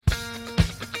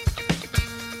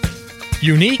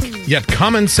Unique, yet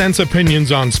common sense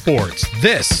opinions on sports.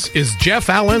 This is Jeff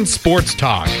Allen Sports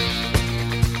Talk.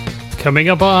 Coming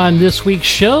up on this week's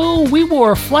show, we will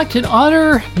reflect and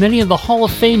honor many of the Hall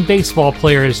of Fame baseball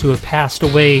players who have passed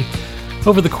away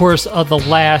over the course of the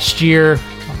last year.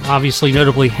 Obviously,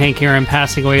 notably, Hank Aaron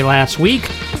passing away last week.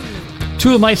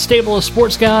 Two of my stable of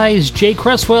sports guys, Jay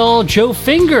Cresswell, Joe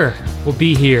Finger, will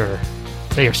be here.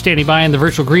 They are standing by in the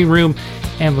virtual green room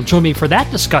and will join me for that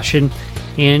discussion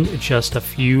in just a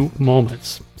few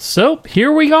moments. So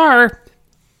here we are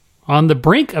on the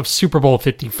brink of Super Bowl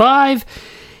 55.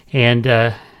 And,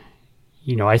 I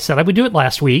said I would do it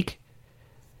last week.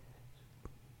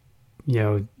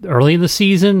 Early in the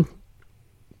season,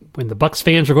 when the Bucs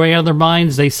fans were going out of their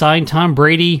minds, they signed Tom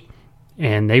Brady.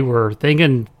 And they were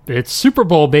thinking, it's Super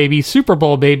Bowl, baby, Super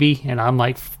Bowl, baby. And I'm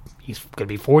like, he's going to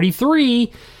be 43.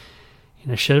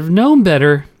 And I should have known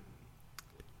better.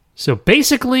 So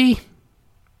basically,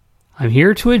 I'm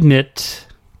here to admit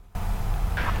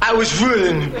I was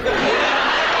ruined.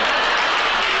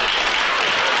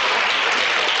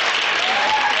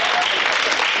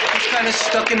 It's kind of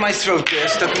stuck in my throat there,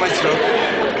 stuck in my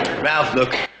throat. Ralph,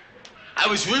 look. I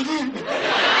was ruined.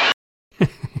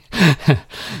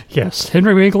 Yes,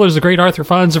 Henry Winkler's the great Arthur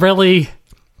Fonzarelli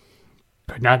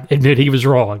could not admit he was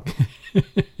wrong.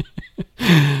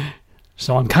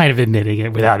 So I'm kind of admitting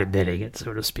it without admitting it,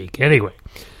 so to speak. Anyway,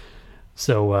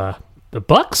 so the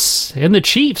Bucs and the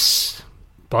Chiefs.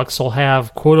 Bucs will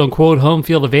have quote-unquote home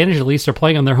field advantage. At least they're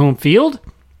playing on their home field.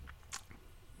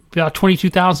 About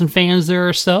 22,000 fans there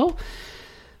or so.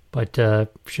 But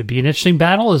should be an interesting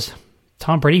battle as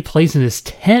Tom Brady plays in his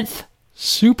 10th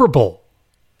Super Bowl.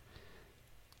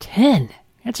 10.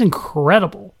 That's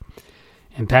incredible.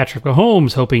 And Patrick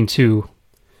Mahomes hoping to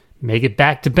make it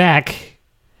back-to-back.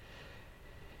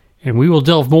 And we will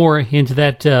delve more into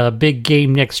that big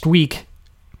game next week.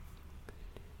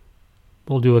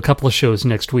 We'll do a couple of shows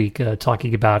next week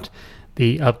talking about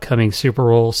the upcoming Super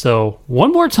Bowl. So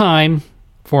one more time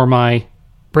for my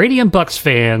Brady and Bucs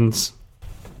fans.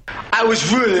 I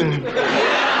was ruined.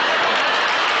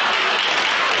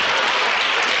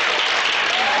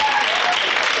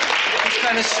 It's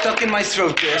kind of stuck in my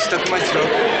throat there, stuck in my throat.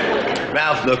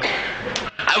 Ralph, look.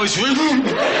 I was ruined.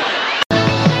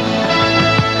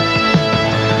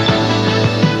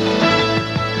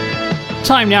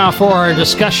 Time now for our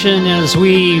discussion as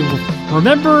we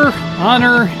remember,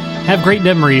 honor, have great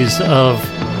memories of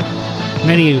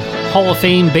many Hall of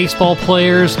Fame baseball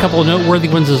players, a couple of noteworthy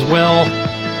ones as well,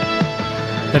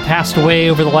 that passed away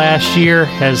over the last year.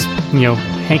 As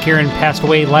Hank Aaron passed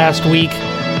away last week.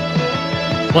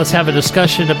 Let's have a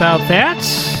discussion about that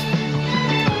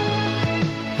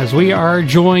as we are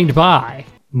joined by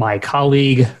my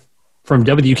colleague from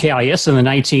WKIS in the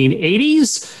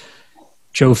 1980s,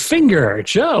 Joe Finger.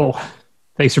 Joe,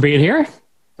 thanks for being here.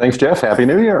 Thanks, Jeff. Happy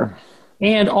New Year.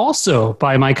 And also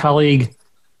by my colleague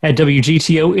at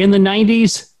WGTO in the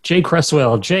 90s, Jay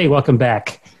Cresswell. Jay, welcome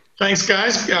back. Thanks,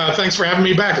 guys. Thanks for having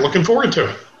me back. Looking forward to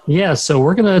it. Yeah, so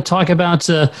we're going to talk about,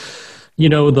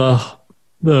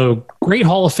 the great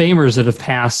Hall of Famers that have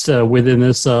passed within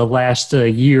this last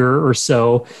year or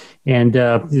so. And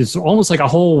it's almost like a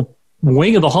whole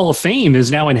wing of the Hall of Fame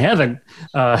is now in heaven,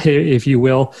 if you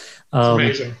will.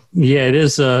 Amazing. Yeah, it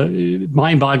is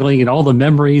mind-boggling, and all the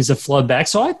memories have flood back.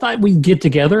 So I thought we'd get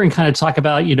together and kind of talk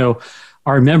about,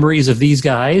 our memories of these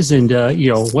guys and,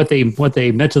 what they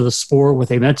meant to the sport, what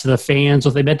they meant to the fans,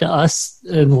 what they meant to us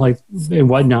and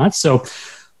whatnot. So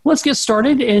let's get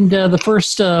started. And the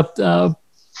first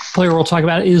player we'll talk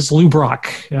about is Lou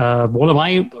Brock, one of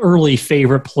my early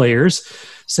favorite players.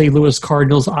 St. Louis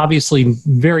Cardinals, obviously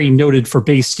very noted for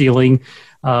base stealing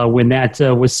when that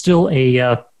was still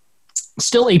a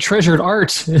treasured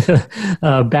art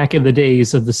back in the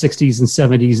days of the 60s and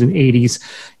 70s and 80s.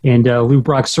 And Lou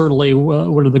Brock, certainly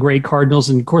one of the great Cardinals.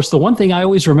 And, of course, the one thing I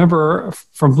always remember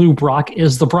from Lou Brock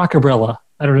is the Brock umbrella.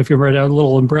 I don't know if you remember that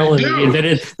little umbrella that he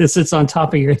invented that sits on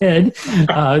top of your head.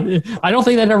 I don't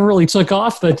think that ever really took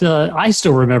off, but I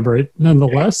still remember it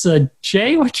nonetheless.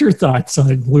 Jay, what's your thoughts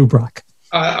on Lou Brock?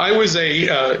 I was I'm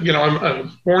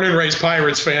a born and raised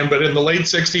Pirates fan, but in the late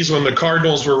 60s when the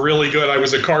Cardinals were really good, I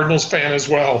was a Cardinals fan as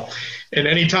well. And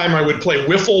anytime I would play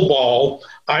wiffle ball,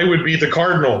 I would be the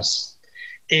Cardinals.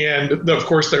 And, of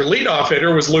course, their leadoff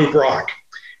hitter was Lou Brock.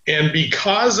 And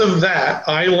because of that,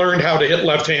 I learned how to hit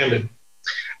left-handed,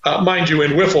 mind you,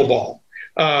 in wiffle ball.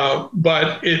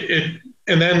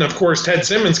 And then, of course, Ted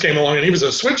Simmons came along, and he was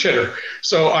a switch hitter.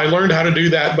 So I learned how to do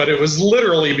that, but it was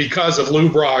literally because of Lou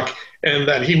Brock and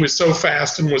that he was so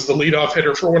fast and was the leadoff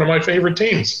hitter for one of my favorite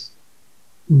teams.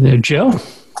 Joe?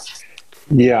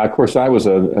 Yeah, of course, I was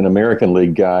an American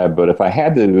League guy, but if I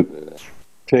had to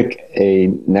pick a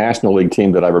National League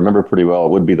team that I remember pretty well, it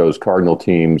would be those Cardinal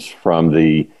teams from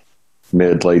the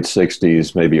late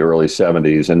 60s, maybe early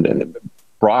 70s. And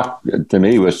Brock, to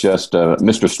me, was just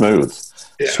Mr. Smooth,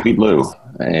 Sweet Lou.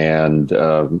 And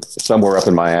somewhere up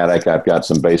in my attic, I've got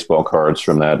some baseball cards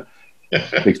from that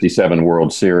 67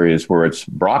 World Series where it's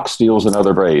Brock steals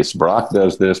another base, Brock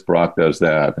does this, Brock does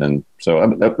that. And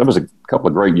so that was a couple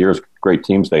of great years, great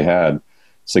teams they had,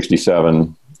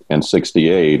 67 and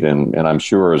 68. And I'm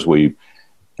sure as we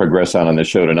progress on this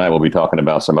show tonight, we'll be talking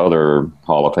about some other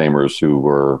Hall of Famers who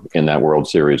were in that World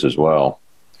Series as well.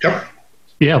 Yep.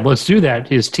 Yeah, let's do that.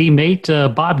 His teammate,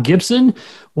 Bob Gibson,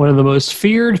 one of the most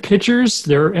feared pitchers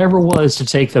there ever was to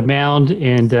take the mound.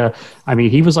 And, I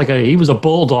mean, he was a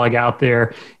bulldog out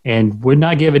there and would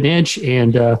not give an inch.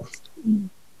 And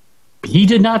he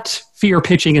did not fear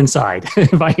pitching inside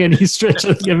by any stretch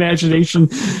of the imagination.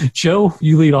 Joe,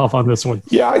 you lead off on this one.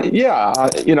 Yeah.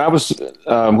 I was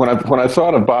when I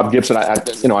thought of Bob Gibson,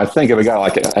 I think of a guy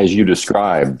like, as you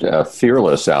described,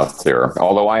 fearless out there.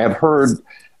 Although I have heard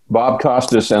Bob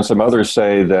Costas and some others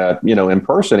say that, in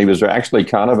person, he was actually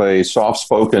kind of a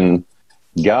soft-spoken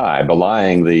guy,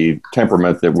 belying the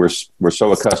temperament that we're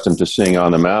so accustomed to seeing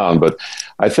on the mound. But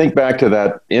I think back to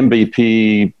that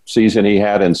MVP season he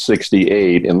had in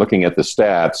 68 and looking at the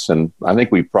stats, and I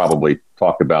think we probably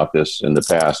talked about this in the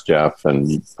past, Jeff,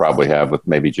 and you probably have with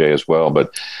maybe Jay as well,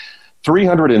 but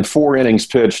 304 innings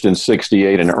pitched in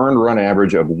 68, an earned run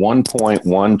average of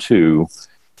 1.12,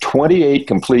 28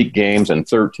 complete games and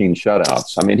 13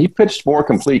 shutouts. I mean, he pitched more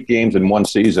complete games in one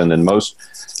season than most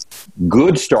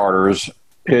good starters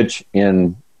pitch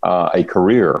in a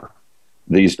career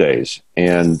these days.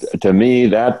 And to me,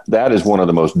 that is one of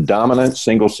the most dominant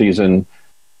single-season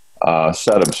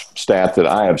set of stats that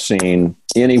I have seen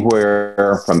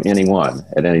anywhere from anyone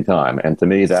at any time. And to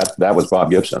me, that was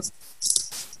Bob Gibson.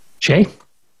 Jay?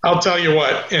 I'll tell you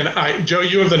what, and Joe,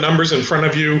 you have the numbers in front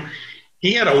of you.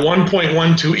 He had a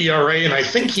 1.12 ERA, and I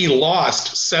think he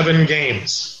lost 7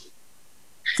 games.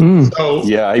 So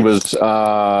yeah, he was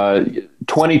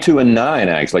 22-9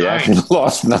 actually. Actually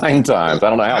lost 9 times. I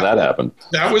don't know how that happened.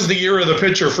 That was the year of the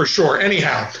pitcher for sure.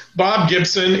 Anyhow, Bob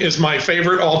Gibson is my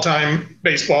favorite all-time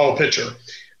baseball pitcher,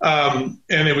 and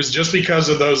it was just because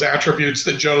of those attributes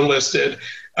that Joe listed.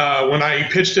 When I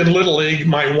pitched in Little League,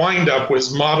 my windup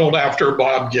was modeled after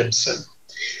Bob Gibson.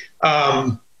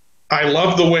 I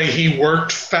love the way he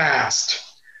worked fast.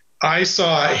 I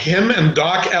saw him and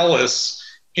Doc Ellis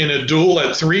in a duel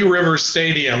at Three Rivers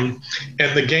Stadium,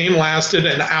 and the game lasted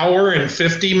an hour and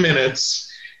 50 minutes,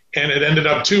 and it ended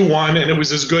up 2-1, and it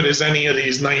was as good as any of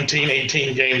these 19,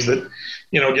 18 games that,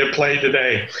 get played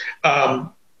today.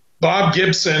 Bob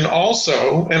Gibson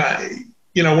also, and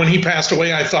when he passed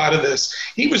away, I thought of this.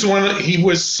 He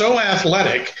was so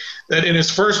athletic that in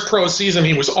his first pro season,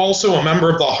 he was also a member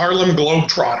of the Harlem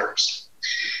Globetrotters.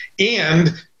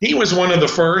 And he was one of the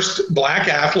first black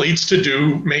athletes to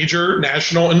do major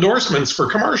national endorsements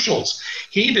for commercials.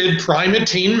 He did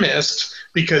Primatene Mist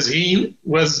because he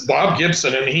was Bob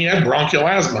Gibson and he had bronchial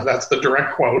asthma. That's the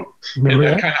direct quote in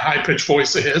that kind of high-pitched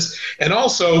voice of his. And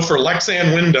also for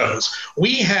Lexan Windows,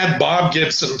 we had Bob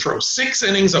Gibson throw 6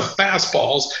 innings of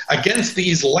fastballs against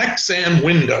these Lexan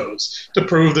Windows to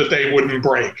prove that they wouldn't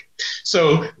break.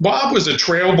 So Bob was a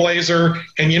trailblazer,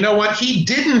 and you know what? He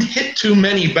didn't hit too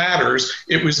many batters.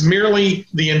 It was merely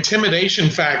the intimidation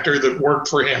factor that worked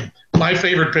for him. My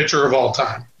favorite pitcher of all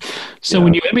time. So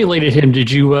when you emulated him, did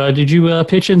you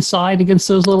pitch inside against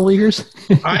those little leaguers?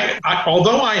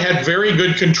 Although I had very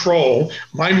good control,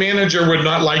 my manager would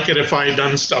not like it if I had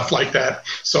done stuff like that.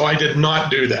 So I did not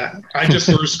do that. I just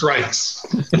threw strikes.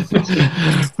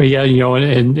 But yeah,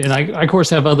 and I of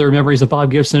course have other memories of Bob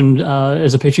Gibson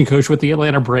as a pitching coach with the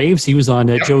Atlanta Braves. He was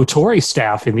on Joe Torre's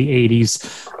staff in the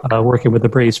 80s, working with the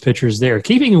Braves pitchers there.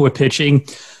 Keeping with pitching,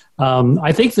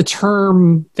 I think the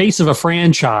term face of a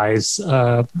franchise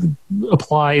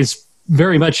applies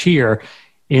very much here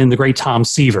in the great Tom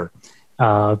Seaver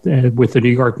with the New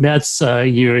York Mets.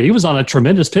 He was on a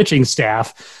tremendous pitching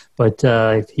staff, but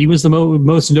he was the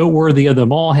most noteworthy of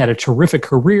them all, had a terrific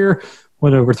career,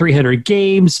 went over 300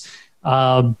 games.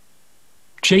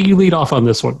 Jay, you lead off on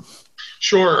this one.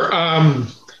 Sure.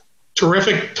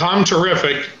 Terrific, Tom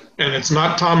Terrific, and it's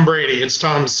not Tom Brady, it's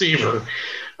Tom Seaver.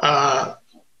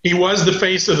 He was the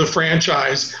face of the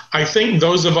franchise. I think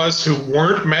those of us who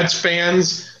weren't Mets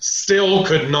fans still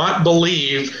could not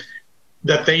believe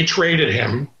that they traded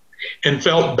him and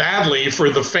felt badly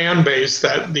for the fan base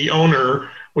that the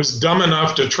owner was dumb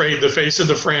enough to trade the face of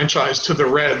the franchise to the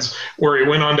Reds, where he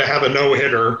went on to have a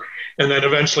no-hitter And then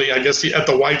eventually, I guess at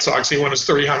the White Sox, he won his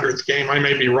 300th game. I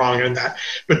may be wrong in that.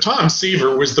 But Tom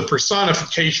Seaver was the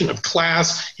personification of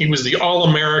class. He was the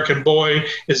all-American boy.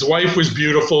 His wife was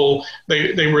beautiful.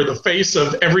 They were the face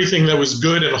of everything that was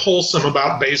good and wholesome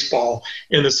about baseball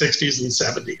in the 60s and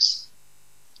 70s.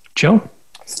 Joe?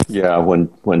 Yeah,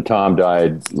 when Tom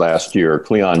died last year,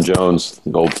 Cleon Jones,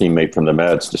 an old teammate from the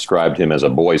Mets, described him as a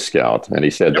Boy Scout, and he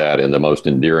said that in the most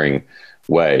endearing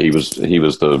way. He was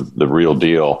the real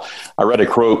deal. I read a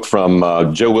quote from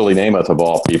Joe Willie Namath, of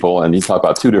all people, and he talked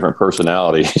about two different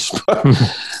personalities. But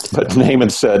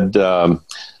Namath said,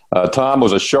 Tom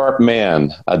was a sharp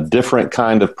man, a different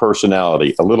kind of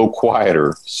personality, a little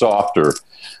quieter, softer,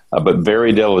 but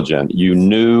very diligent. You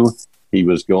knew he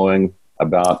was going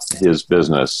about his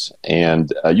business.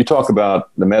 And you talk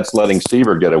about the Mets letting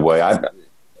Seaver get away.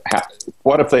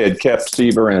 What if they had kept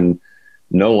Seaver and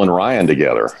Nolan Ryan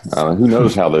together? Who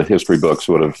knows how the history books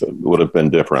would have been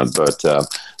different. But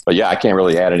yeah, I can't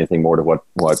really add anything more to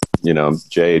what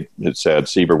Jay had said.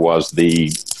 Seaver was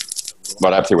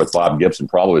right up there with Bob Gibson,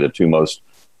 probably the two most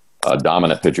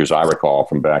dominant pitchers I recall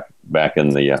from back in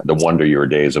the wonder year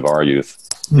days of our youth.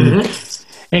 Mm-hmm.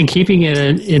 And keeping it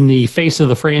in the face of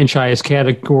the franchise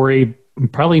category,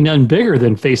 probably none bigger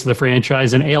than face of the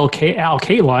franchise and Al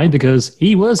Kaline, because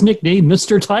he was nicknamed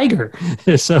Mr. Tiger.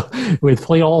 So with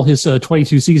play all his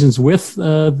 22 seasons with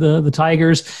the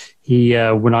Tigers, he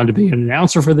went on to be an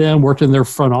announcer for them, worked in their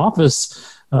front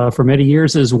office for many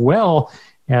years as well.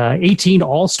 18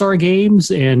 All-Star games,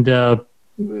 and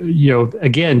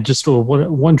again, just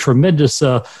one tremendous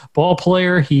ball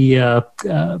player. He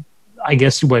I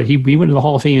guess he went to the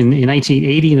Hall of Fame in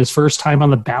 1980 in his first time on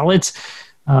the ballot.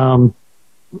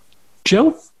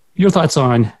 Joe, your thoughts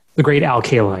on the great Al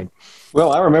Kaline?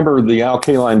 Well, I remember the Al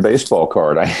Kaline baseball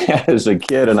card I had as a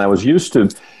kid, and I was used to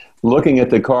looking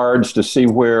at the cards to see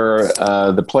where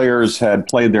the players had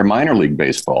played their minor league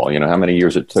baseball, how many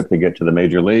years it took to get to the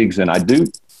major leagues. And I do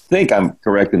think I'm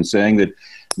correct in saying that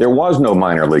there was no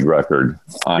minor league record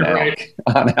on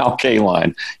Al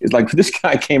Kaline. It's like this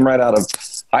guy came right out of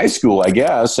high school, I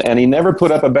guess, and he never put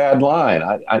up a bad line.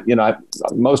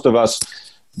 Most of us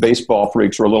baseball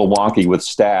freaks were a little wonky with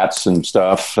stats and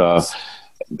stuff,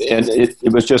 and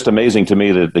it was just amazing to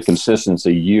me that the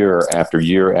consistency year after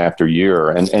year after year,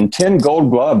 and 10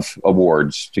 Gold Glove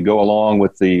awards to go along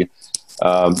with the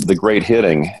great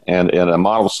hitting and a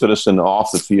model citizen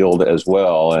off the field as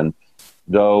well. And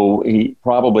though he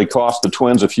probably cost the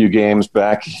Twins a few games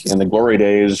back in the glory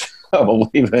days of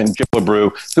Oliva and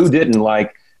Killebrew, who didn't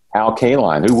like Al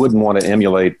Kaline? Who wouldn't want to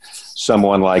emulate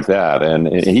someone like that? And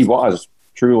he was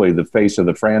truly the face of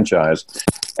the franchise.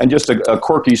 And just a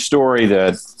quirky story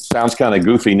that sounds kind of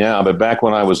goofy now, but back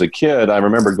when I was a kid, I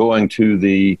remember going to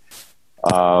the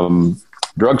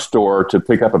drugstore to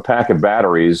pick up a pack of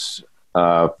batteries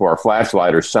for a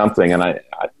flashlight or something. And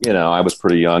I was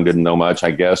pretty young, didn't know much,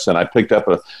 I guess. And I picked up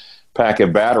a pack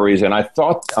of batteries, and I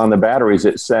thought on the batteries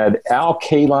it said Al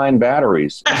Kaline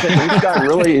batteries. I said, this guy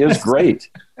really is great.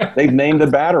 They've named a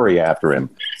battery after him.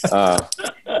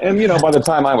 And by the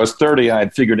time I was 30, I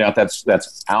had figured out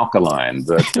that's alkaline.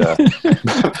 But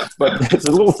it's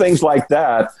the little things like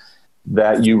that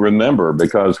you remember,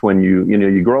 because when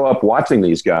you grow up watching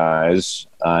these guys,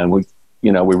 and we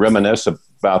reminisce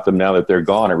about them now that they're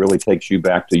gone, it really takes you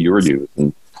back to your youth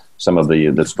and some of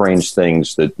the strange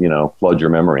things that, flood your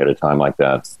memory at a time like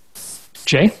that.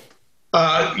 Jay?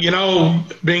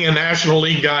 Being a National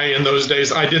League guy in those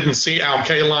days, I didn't see Al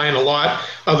Kaline a lot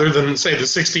other than, say, the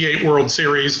 68 World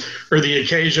Series or the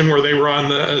occasion where they were on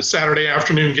the Saturday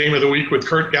afternoon game of the week with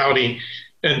Kurt Gowdy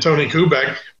and Tony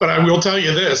Kubek. But I will tell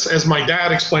you this, as my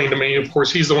dad explained to me, of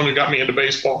course, he's the one who got me into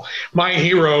baseball. My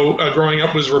hero growing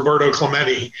up was Roberto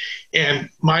Clemente. And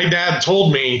my dad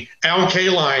told me Al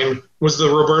Kaline was the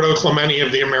Roberto Clemente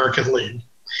of the American League.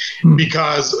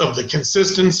 Because of the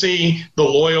consistency, the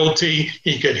loyalty.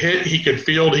 He could hit, he could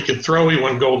field, he could throw, he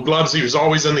won Gold Gloves, he was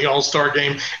always in the All-Star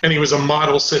game, and he was a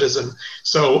model citizen.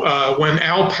 So when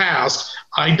Al passed,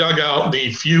 I dug out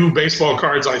the few baseball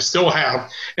cards I still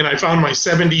have, and I found my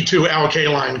 72 Al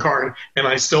Kaline card, and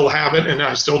I still have it, and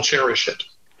I still cherish it.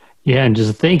 Yeah, and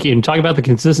just thinking, talk about the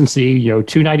consistency,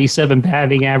 297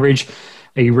 batting average.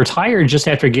 He retired just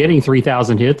after getting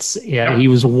 3,000 hits. Yeah, he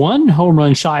was one home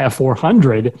run shy of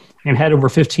 400 and had over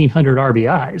 1,500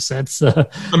 RBIs. That's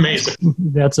amazing.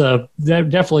 That's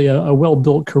definitely a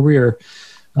well-built career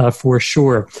for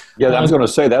sure. Yeah, I was going to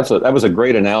say that was a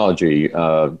great analogy.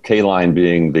 Kaline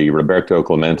being the Roberto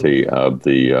Clemente of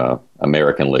the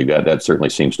American League. That certainly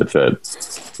seems to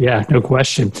fit. Yeah, no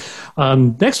question.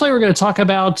 Next play, we're going to talk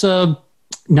about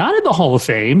not in the Hall of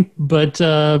Fame, but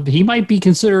he might be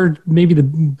considered maybe the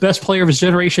best player of his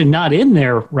generation, not in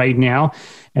there right now.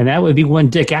 And that would be one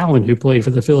Dick Allen, who played for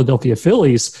the Philadelphia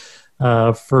Phillies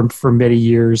for many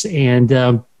years, and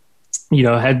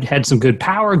had some good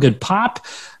power, good pop.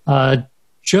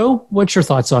 Joe, what's your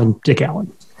thoughts on Dick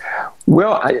Allen?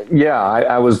 Well,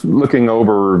 I was looking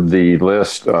over the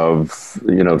list of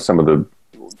some of the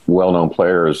well-known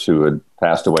players who had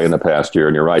passed away in the past year,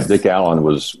 and you're right, Dick Allen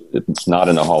it's not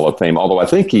in the Hall of Fame, although I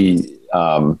think he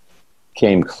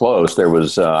came close. There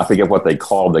was I forget what they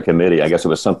called the committee. I guess it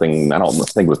was something, I don't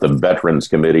think it was the Veterans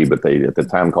Committee, but they at the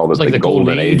time called it like the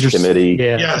Golden Age Committee.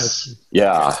 Yeah. Yes.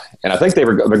 Yeah, and I think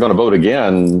they're going to vote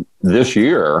again this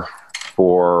year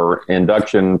for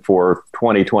induction for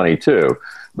 2022.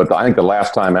 But I think the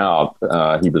last time out,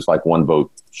 he was like one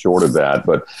vote short of that.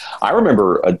 But I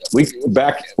remember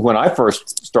back when I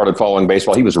first started following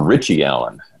baseball, he was Richie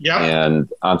Allen. Yeah. And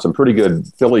on some pretty good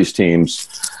Phillies teams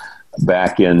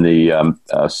back in the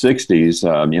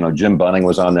 60s, Jim Bunning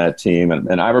was on that team.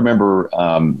 And I remember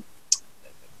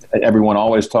everyone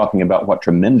alwaalways talking about what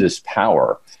tremendous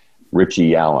power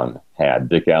Richie Allen had,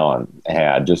 Dick Allen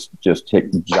had, just hit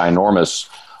ginormous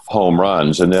home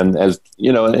runs. And then, as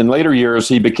you know, in later years,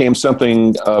 he became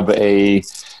something of a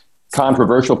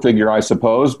controversial figure, I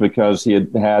suppose, because he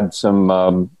had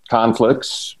some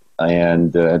conflicts,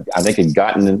 and I think had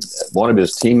gotten one of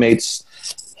his teammates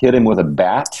hit him with a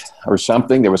bat or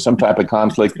something. There was some type of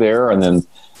conflict there, and then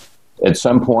at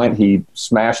some point he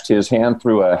smashed his hand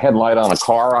through a headlight on a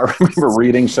car, I remember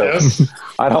reading. So yes.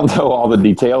 I don't know all the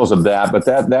details of that, but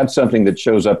that's something that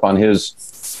shows up on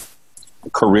his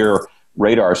career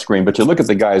radar screen. But you look at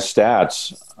the guy's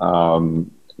stats,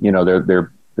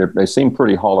 they seem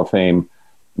pretty Hall of Fame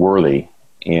worthy.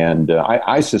 And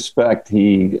I suspect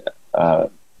his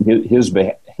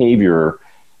behavior,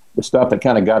 the stuff that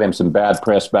kind of got him some bad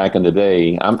press back in the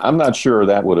day, I'm not sure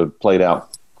that would have played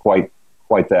out quite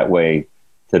that way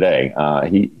today.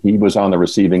 He was on the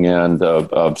receiving end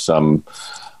of some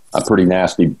pretty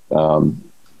nasty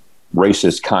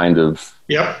racist kind of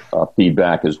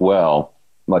feedback as well,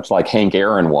 much like Hank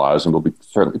Aaron was, and we'll be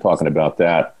certainly talking about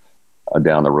that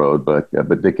down the road. But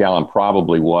Dick Allen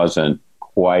probably wasn't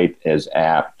quite as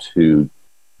apt to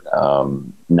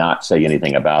not say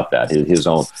anything about that. His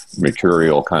own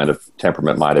mercurial kind of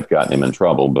temperament might have gotten him in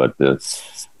trouble, but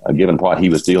given what he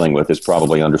was dealing with, it's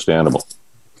probably understandable.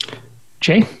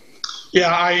 Jay?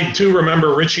 Yeah, I too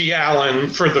remember Richie Allen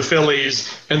for the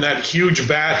Phillies and that huge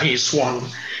bat he swung.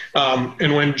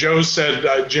 And when Joe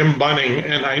said Jim Bunning,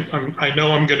 and I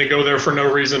know I'm going to go there for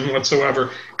no reason whatsoever,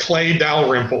 Clay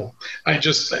Dalrymple.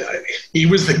 He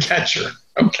was the catcher,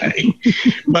 okay?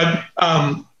 But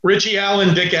Richie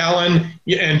Allen, Dick Allen,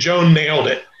 and Joe nailed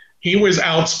it. He was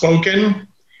outspoken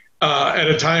at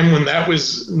a time when that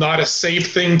was not a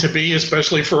safe thing to be,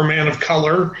 especially for a man of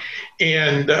color.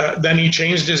 And then he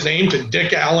changed his name to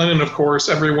Dick Allen, and of course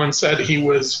everyone said he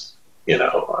was, he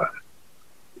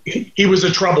was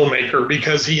a troublemaker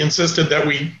because he insisted that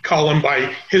we call him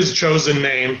by his chosen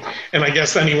name. And I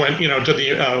guess then he went, to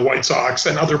the White Sox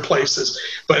and other places.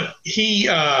 But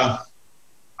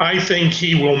I think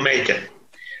he will make it.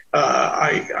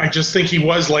 I just think he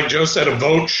was, like Joe said, a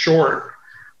vote short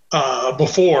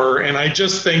before. And I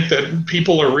just think that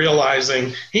people are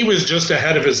realizing he was just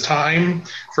ahead of his time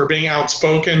for being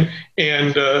outspoken.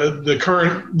 And the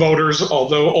current voters,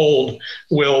 although old,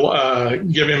 will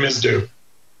give him his due.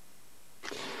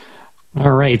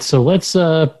 All right, so let's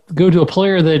go to a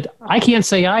player that I can't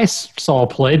say I saw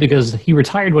play because he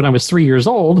retired when I was 3 years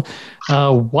old.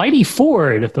 Whitey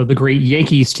Ford of the great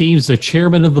Yankees teams, the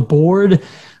chairman of the board,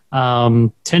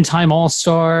 10-time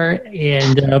All-Star,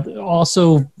 and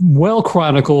also well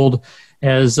chronicled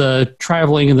as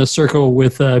traveling in the circle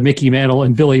with Mickey Mantle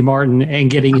and Billy Martin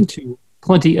and getting into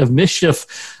plenty of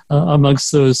mischief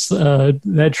amongst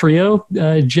that trio.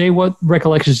 Jay, what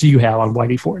recollections do you have on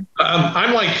Whitey Ford?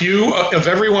 I'm like you. Of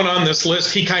everyone on this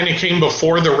list, he kind of came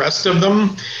before the rest of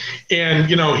them. And,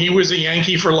 he was a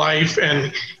Yankee for life,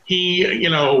 and he,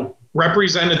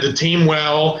 represented the team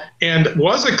well and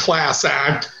was a class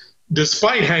act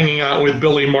despite hanging out with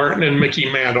Billy Martin and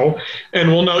Mickey Mantle. And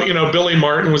we'll note, Billy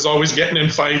Martin was always getting in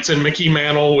fights, and Mickey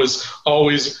Mantle was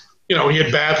always he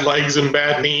had bad legs and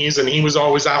bad knees, and he was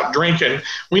always out drinking.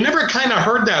 We never kind of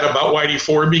heard that about Whitey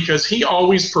Ford because he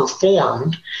always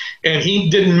performed, and he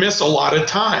didn't miss a lot of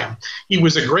time. He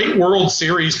was a great World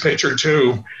Series pitcher,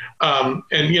 too. And,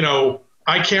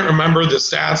 I can't remember the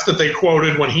stats that they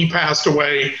quoted when he passed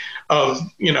away of,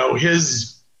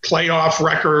 his playoff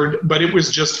record, but it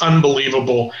was just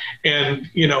unbelievable. And,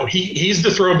 you know, he's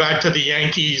the throwback to the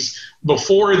Yankees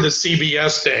before the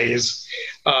CBS days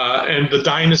and the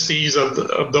dynasties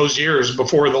of those years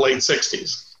before the late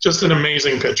 60s. Just an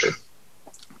amazing pitcher.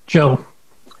 Joe.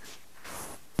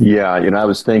 Yeah, you know, I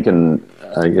was thinking,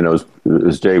 you know,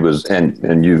 as Jay was,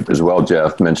 and you as well,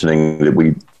 Jeff, mentioning that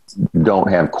we don't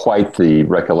have quite the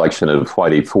recollection of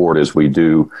Whitey Ford as we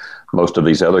do most of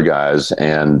these other guys.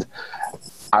 And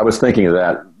I was thinking of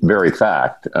that very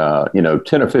fact. You know,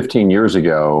 10 or 15 years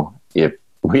ago, if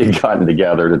we had gotten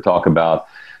together to talk about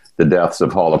the deaths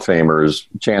of Hall of Famers,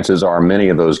 chances are many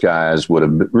of those guys would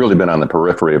have really been on the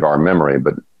periphery of our memory.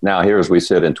 But now here as we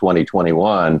sit in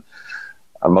 2021,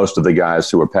 most of the guys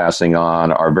who are passing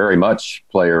on are very much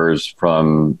players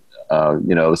from,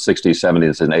 you know, the 60s,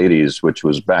 70s, and 80s, which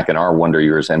was back in our wonder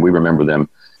years, and we remember them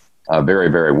very,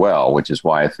 very well, which is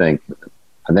why I think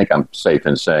I'm safe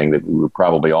in saying that we were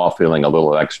probably all feeling a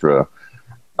little extra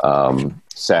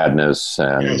sadness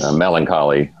and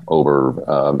melancholy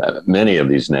over many of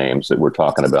these names that we're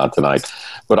talking about tonight.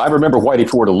 But I remember Whitey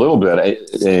Ford a little bit,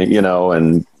 you know,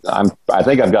 and I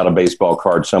think I've got a baseball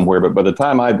card somewhere, but by the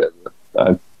time I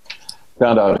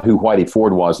found out who Whitey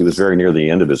Ford was, he was very near the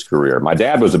end of his career. My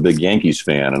dad was a big Yankees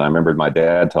fan, and I remembered my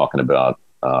dad talking about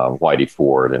Whitey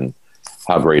Ford and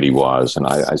how great he was. And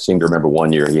I seem to remember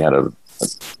one year he had a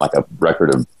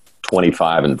record of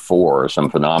 25-4, or some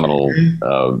phenomenal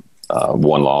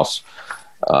one-loss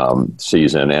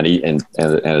season. And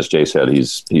as Jay said,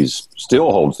 he's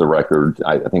still holds the record.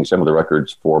 I think some of the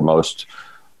records for most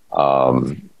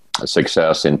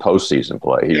success in postseason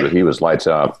play. He was lights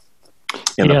out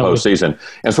in the postseason,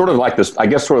 and sort of like this, I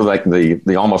guess, sort of like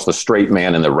the almost the straight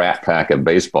man in the Rat Pack of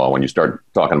baseball when you start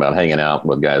talking about hanging out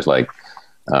with guys like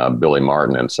Billy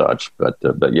Martin and such. But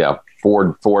yeah,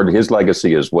 Ford, his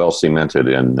legacy is well cemented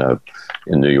in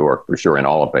New York for sure, in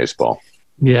all of baseball.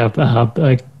 Yeah,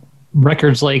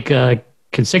 records like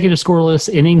consecutive scoreless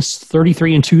innings,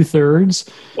 33 2/3,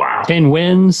 wow, 10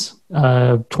 wins,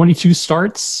 22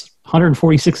 starts,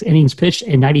 146 innings pitched,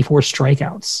 and 94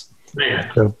 strikeouts.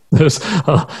 Man. So there's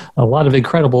a lot of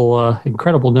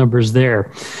incredible numbers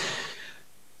there.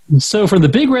 So for the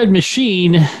Big Red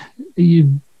Machine,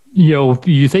 you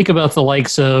think about the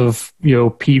likes of, you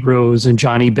know, Pete Rose and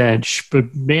Johnny Bench,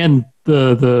 but man,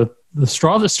 the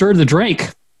straw that stirred the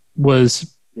drink was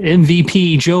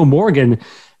MVP Joe Morgan,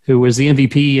 who was the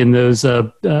MVP in those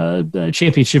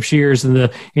championship years in the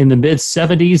mid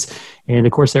 '70s, and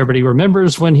of course everybody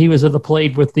remembers when he was at the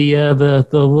plate with the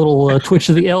little twitch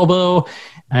of the elbow,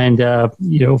 and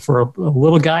you know, for a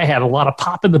little guy, had a lot of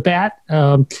pop in the bat.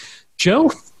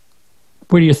 Joe,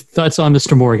 what are your thoughts on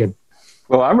Mr. Morgan?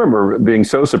 Well, I remember being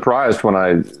so surprised when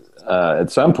I,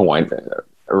 at some point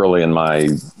early in my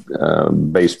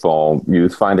baseball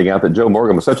youth, finding out that Joe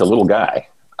Morgan was such a little guy.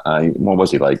 What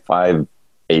was he, like 5'8"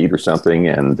 or something?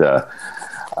 And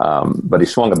but he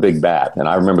swung a big bat, and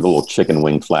I remember the little chicken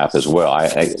wing flap as well.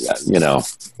 You know,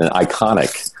 an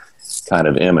iconic kind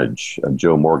of image of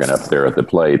Joe Morgan up there at the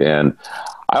plate. And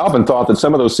I often thought that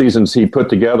some of those seasons he put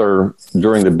together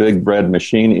during the Big Red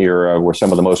Machine era were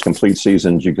some of the most complete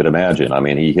seasons you could imagine. I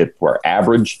mean, he hit for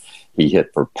average, he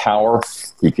hit for power,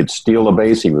 he could steal a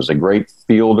base, he was a great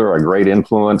fielder, a great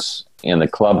influence in the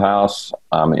clubhouse,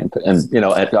 and you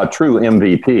know, a true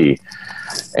MVP.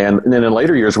 And then in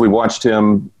later years, we watched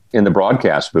him in the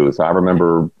broadcast booth. I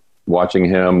remember watching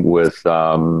him with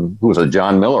who was it,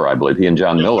 John Miller, I believe. He and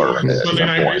John Miller.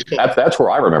 That's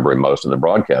where I remember him most, in the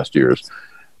broadcast years.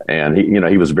 And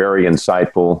he was very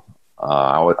insightful.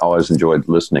 I always enjoyed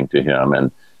listening to him,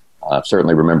 and I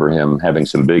certainly remember him having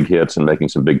some big hits and making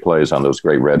some big plays on those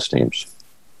great Reds teams.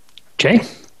 Jay?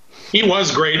 He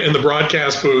was great in the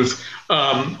broadcast booth,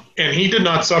 and he did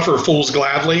not suffer fools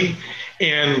gladly.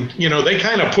 And, you know, they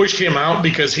kind of pushed him out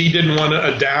because he didn't want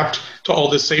to adapt to all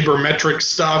the sabermetric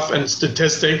stuff and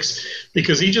statistics,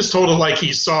 because he just told it like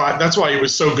he saw it. That's why he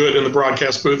was so good in the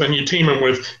broadcast booth. And you team him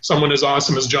with someone as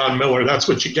awesome as John Miller, that's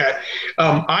what you get.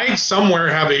 I somewhere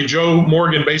have a Joe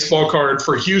Morgan baseball card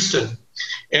for Houston.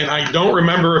 And I don't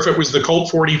remember if it was the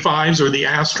Colt 45s or the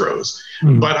Astros,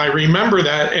 but I remember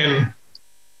that. And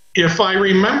if I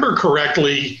remember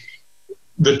correctly,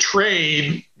 the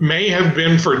trade may have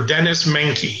been for Dennis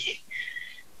Menke.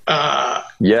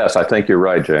 Yes, I think you're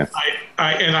right, Jay.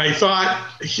 I thought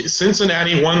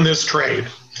Cincinnati won this trade.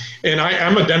 And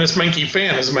I'm a Dennis Menke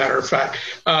fan, as a matter of fact.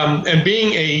 And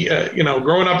being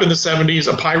growing up in the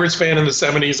 70s, a Pirates fan in the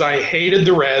 70s, I hated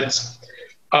the Reds.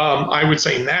 I would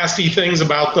say nasty things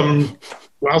about them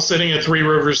while sitting at Three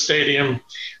Rivers Stadium.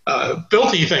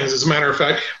 filthy things, as a matter of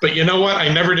fact. But you know what?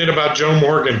 I never did about Joe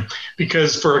Morgan,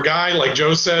 because for a guy, like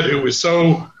Joe said, who was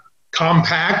so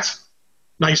compact,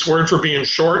 nice word for being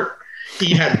short,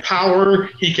 he had power.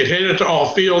 He could hit it to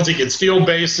all fields. He could steal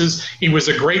bases. He was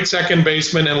a great second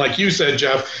baseman. And like you said,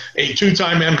 Jeff, a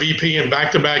two-time MVP in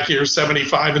back-to-back years,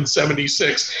 75 and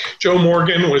 76. Joe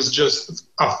Morgan was just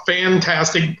a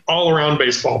fantastic all-around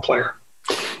baseball player.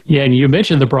 Yeah, and you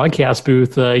mentioned the broadcast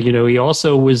booth. He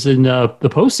also was in the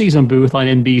postseason booth on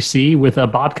NBC with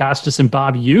Bob Costas and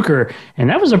Bob Uecker, and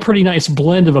that was a pretty nice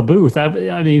blend of a booth.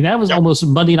 I mean, that was almost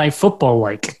Monday Night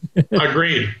Football-like.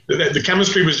 Agreed. The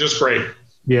chemistry was just great.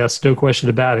 Yes, no question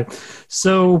about it.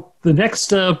 So the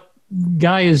next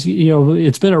guy is,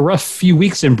 it's been a rough few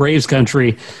weeks in Braves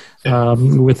country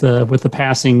with the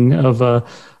passing of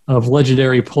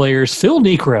legendary players. Phil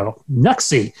Niekro,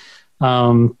 Knucksy.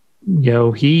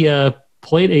 He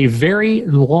played a very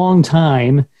long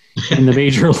time in the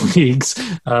major leagues.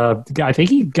 I think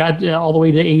he got all the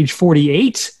way to age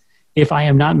 48, if I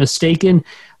am not mistaken.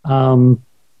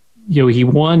 He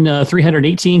won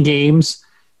 318 games,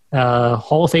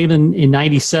 Hall of Fame in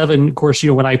 97. Of course,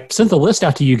 when I sent the list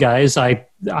out to you guys, I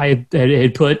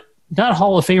had put not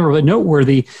Hall of Famer, but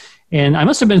noteworthy. And I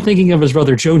must have been thinking of his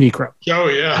brother, Joe Niekro. Oh,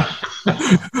 yeah.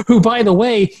 Who, by the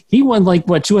way, he won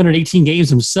 218 games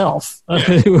himself.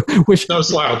 Yeah. Which, no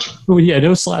slouch. Yeah,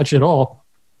 no slouch at all.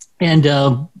 And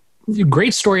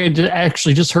great story I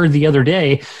actually just heard the other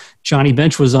day. Johnny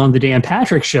Bench was on the Dan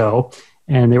Patrick Show,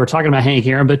 and they were talking about Hank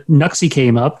Aaron, but Knucksy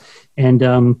came up, and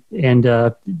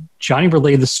Johnny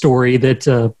relayed the story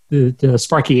that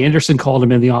Sparky Anderson called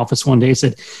him in the office one day and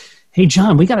said, "Hey,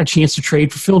 John, we got a chance to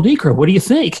trade for Phil Niekro. What do you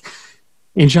think?"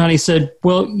 And Johnny said,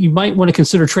 "Well, you might want to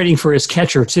consider trading for his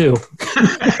catcher, too."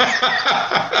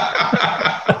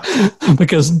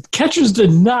 Because catchers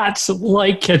did not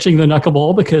like catching the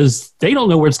knuckleball because they don't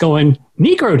know where it's going.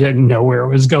 Niekro didn't know where it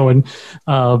was going.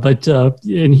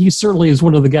 And he certainly is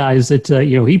one of the guys that,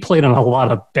 he played on a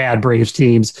lot of bad Braves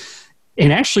teams.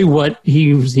 And actually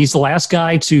he's the last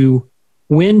guy to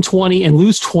win 20 and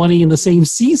lose 20 in the same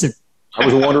season. I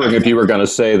was wondering if you were going to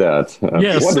say that.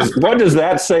 Yes. What does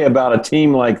that say about a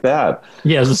team like that?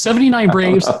 Yeah, the 79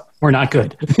 Braves were not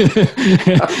good. That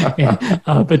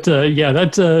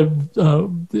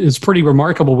is pretty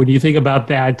remarkable when you think about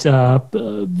that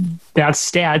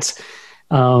stat.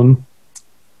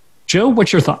 Joe,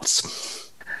 what's your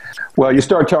thoughts? Well, you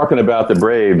start talking about the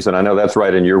Braves, and I know that's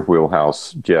right in your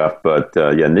wheelhouse, Jeff. But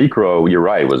Niekro, you're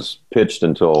right, was pitched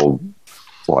until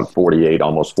 48,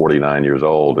 almost 49 years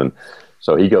old, and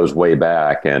so he goes way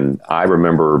back. And I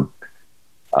remember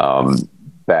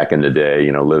back in the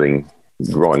day,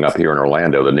 growing up here in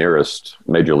Orlando, the nearest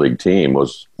major league team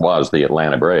was the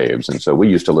Atlanta Braves. And so we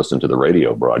used to listen to the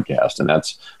radio broadcast. And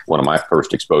that's one of my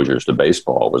first exposures to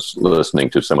baseball, was listening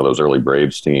to some of those early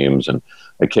Braves teams and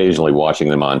occasionally watching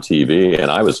them on TV. And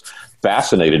I was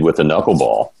fascinated with the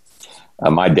knuckleball.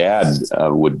 My dad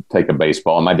would take a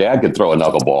baseball, and my dad could throw a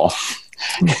knuckleball.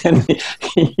 And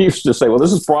he used to say, well,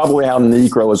 this is probably how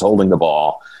Niekro is holding the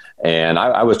ball. And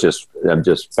I was just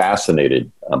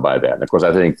fascinated by that. And of course,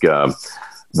 I think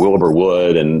Wilbur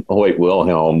Wood and Hoyt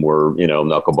Wilhelm were,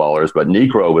 knuckleballers, but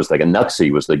Niekro was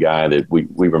Knucksy was the guy that we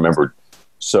remembered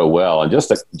so well, and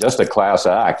just a class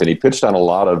act. And he pitched on a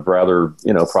lot of rather,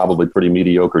 probably pretty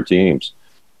mediocre teams,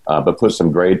 but put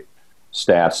some great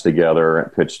stats together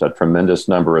and pitched a tremendous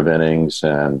number of innings.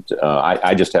 And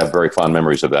I just have very fond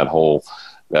memories of that whole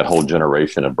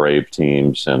generation of Brave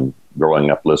teams, and growing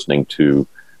up listening to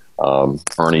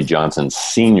Ernie Johnson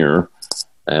Sr.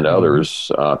 and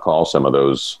others call some of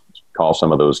those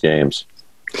games.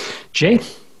 Jay?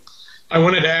 I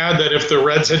wanted to add that if the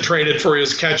Reds had traded for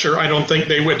his catcher, I don't think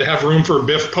they would have room for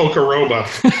Biff Pocoroba.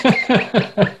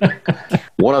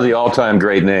 One of the all-time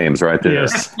great names right there.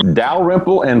 Yes.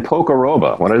 Dalrymple and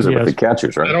Pocoroba. What is it with the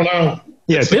catchers, right? I don't know.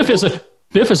 Yeah, Biff is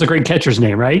a great catcher's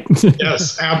name, right?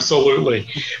 Yes, absolutely.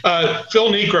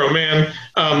 Phil Niekro, man.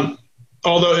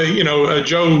 Although,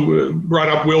 Joe brought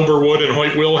up Wilbur Wood and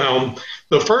Hoyt Wilhelm,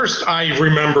 the first I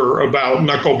remember about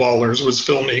knuckleballers was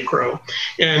Phil Niekro.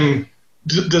 And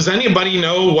does anybody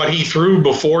know what he threw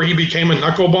before he became a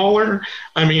knuckleballer?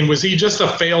 I mean, was he just a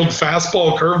failed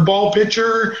fastball curveball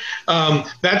pitcher?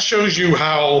 That shows you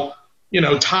how,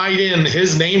 tied in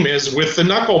his name is with the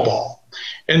knuckleball.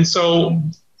 And so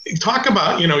talk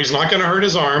about, he's not going to hurt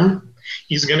his arm.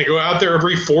 He's going to go out there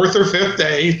every fourth or fifth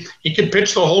day. He could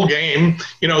pitch the whole game.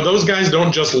 Those guys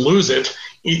don't just lose it.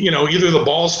 Either the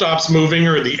ball stops moving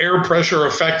or the air pressure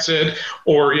affects it,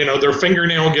 or, their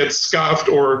fingernail gets scuffed,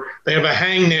 or they have a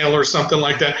hangnail or something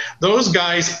like that. Those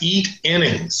guys eat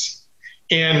innings.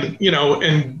 And,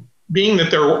 and being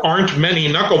that there aren't many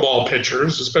knuckleball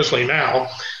pitchers, especially now,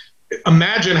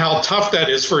 imagine how tough that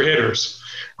is for hitters.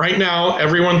 Right now,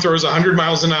 everyone throws 100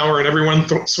 miles an hour and everyone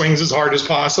swings as hard as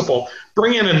possible.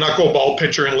 Bring in a knuckleball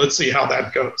pitcher and let's see how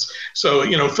that goes. So,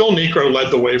 Phil Niekro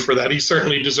led the way for that. He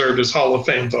certainly deserved his Hall of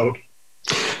Fame vote.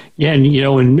 Yeah,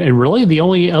 and really the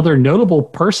only other notable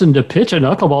person to pitch a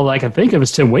knuckleball that I can think of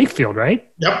is Tim Wakefield, right?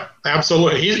 Yep,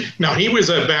 absolutely. He was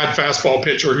a bad fastball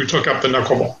pitcher who took up the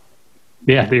knuckleball.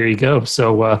 Yeah, there you go.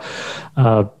 So,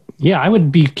 I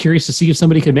would be curious to see if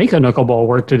somebody could make a knuckleball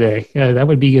work today. That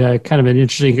would be kind of an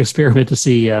interesting experiment to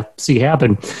see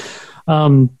happen.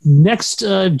 Next,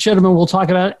 gentleman we'll talk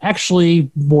about,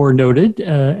 actually more noted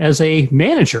as a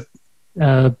manager,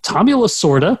 Tommy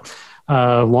Lasorda,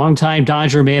 longtime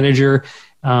Dodger manager,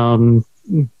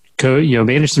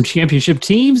 managed some championship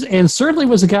teams, and certainly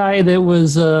was a guy that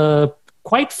was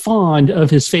quite fond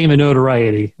of his fame and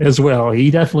notoriety as well.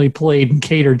 He definitely played and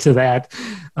catered to that.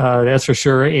 That's for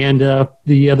sure. And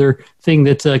the other thing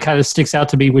that kind of sticks out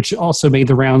to me, which also made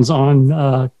the rounds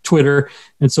on Twitter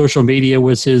and social media,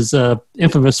 was his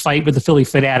infamous fight with the Philly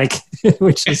Fanatic,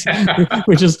 which is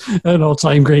an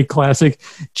all-time great classic.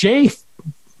 Jay?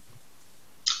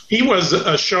 He was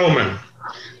a showman.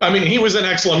 I mean, he was an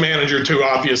excellent manager too,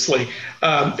 obviously.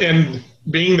 And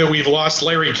being that we've lost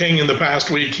Larry King in the past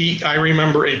week, I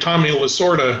remember a Tommy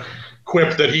Lasorda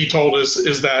quip that he told us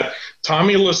is that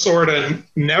Tommy Lasorda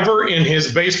never in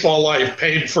his baseball life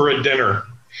paid for a dinner.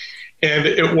 And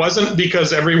it wasn't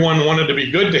because everyone wanted to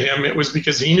be good to him. It was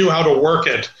because he knew how to work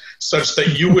it such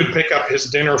that you would pick up his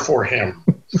dinner for him.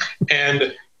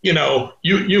 And,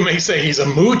 you may say he's a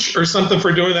mooch or something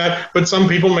for doing that, but some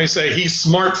people may say he's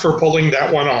smart for pulling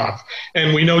that one off.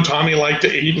 And we know Tommy liked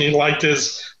to eat, and he liked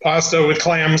his pasta with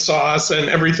clam sauce and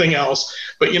everything else.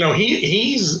 But,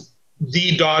 he's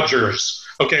the Dodgers.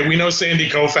 Okay, we know Sandy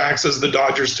Koufax is the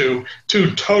Dodgers too. Two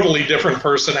totally different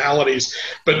personalities.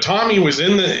 But Tommy was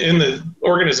in the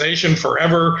organization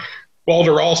forever.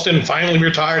 Walter Alston finally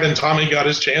retired, and Tommy got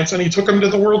his chance, and he took him to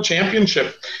the World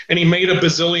Championship, and he made a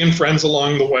bazillion friends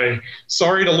along the way.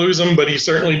 Sorry to lose him, but he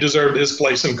certainly deserved his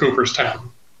place in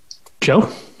Cooperstown.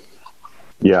 Joe?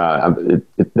 Yeah,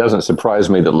 it doesn't surprise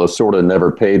me that Lasorda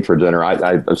never paid for dinner.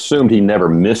 I assumed he never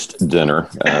missed dinner.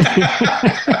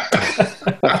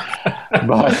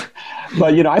 But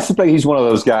I suspect he's one of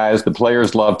those guys, the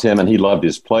players loved him and he loved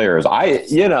his players.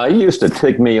 He used to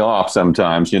tick me off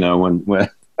sometimes, when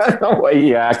the way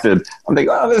he acted. I'm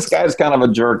thinking, this guy's kind of a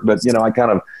jerk, but I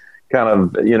kind of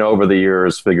over the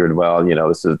years figured, well,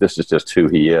 this is just who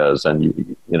he is,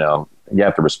 and you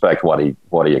have to respect what he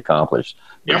accomplished.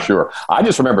 For sure. I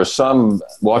just remember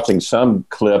watching some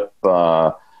clip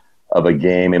of a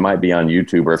game. It might be on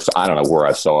YouTube, or I don't know where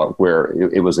I saw it, where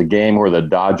it was a game where the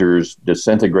Dodgers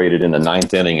disintegrated in the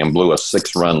ninth inning and blew a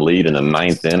 6-run lead in the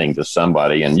ninth inning to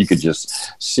somebody, and you could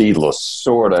just see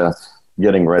Lasorda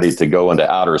getting ready to go into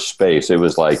outer space. It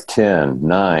was like 10,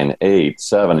 9, 8,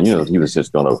 7. He was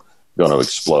just going to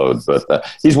explode. But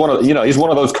he's one of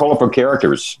those colorful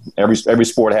characters. Every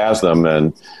sport has them,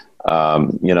 and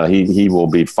he will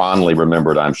be fondly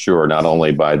remembered, I'm sure, not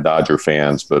only by Dodger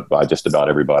fans, but by just about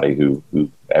everybody who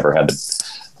ever had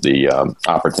the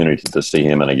opportunity to see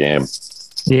him in a game.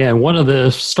 Yeah, one of the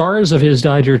stars of his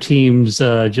Dodger teams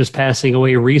just passing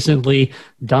away recently,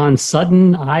 Don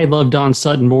Sutton. I love Don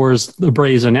Sutton more as the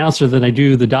Braves announcer than I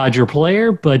do the Dodger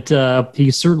player, but he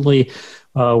certainly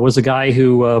was a guy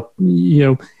who,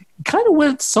 kind of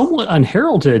went somewhat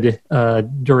unheralded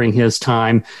during his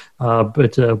time,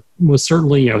 but was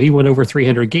certainly, he went over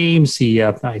 300 games.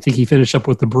 I think he finished up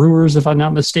with the Brewers, if I'm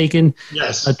not mistaken,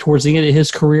 yes, towards the end of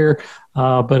his career.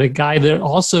 But a guy that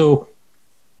also, a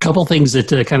couple things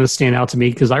that kind of stand out to me,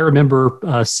 because I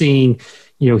remember seeing,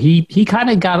 he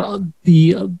kind of got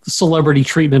the celebrity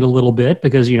treatment a little bit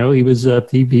because,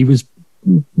 he was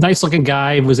nice looking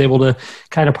guy, was able to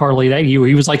kind of parlay that. He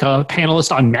was like a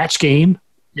panelist on Match Game.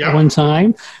 Yeah. One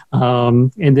time.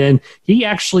 And then he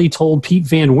actually told Pete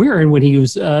Van Wieren when he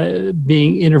was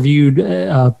being interviewed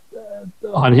on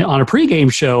a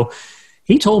pregame show,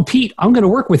 he told Pete, "I'm going to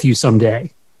work with you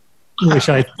someday," which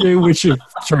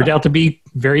turned out to be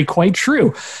quite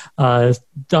true.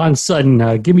 Don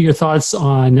Sutton, give me your thoughts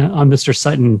on Mr.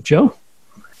 Sutton, Joe.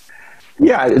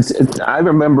 Yeah, I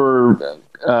remember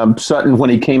Sutton when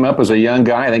he came up as a young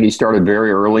guy. I think he started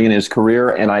very early in his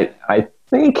career, and I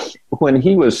think when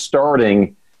he was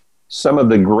starting, some of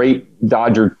the great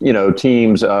Dodger,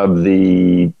 teams of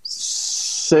the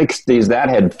 60s, that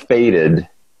had faded.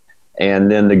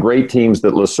 And then the great teams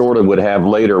that Lasorda would have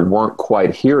later weren't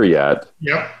quite here yet.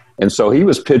 Yep. And so he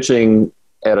was pitching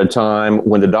at a time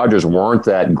when the Dodgers weren't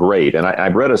that great. And I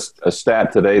read a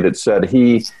stat today that said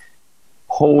he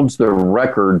holds the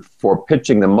record for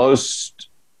pitching the most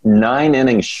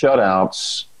 9-inning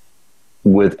shutouts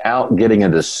without getting a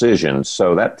decision.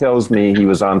 So that tells me he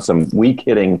was on some weak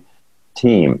hitting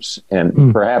teams,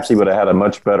 and perhaps he would have had a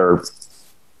much better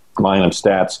line of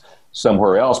stats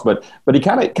somewhere else. But he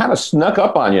kind of snuck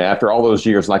up on you after all those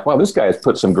years. Like, wow, this guy has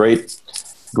put some great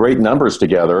numbers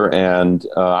together. And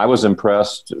I was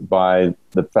impressed by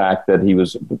the fact that he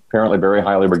was apparently very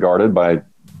highly regarded by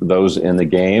those in the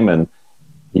game. And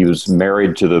he was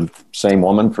married to the same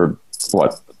woman for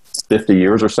 50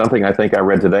 years or something, I think I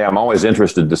read today. I'm always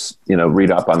interested to,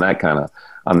 read up on that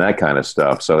kind of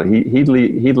stuff. So he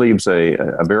leaves a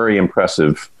very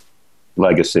impressive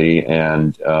legacy,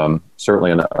 and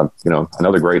certainly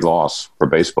another great loss for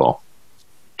baseball.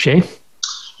 Jay?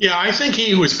 Yeah, I think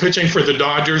he was pitching for the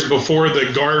Dodgers before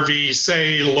the Garvey,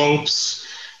 Say, Lopes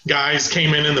guys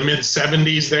came in the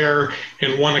mid-'70s there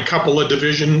and won a couple of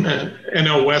division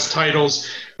NL West titles.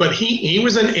 But he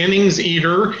was an innings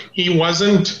eater. He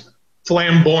wasn't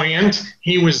flamboyant.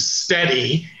 He was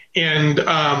steady. And,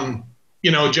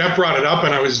 Jeff brought it up,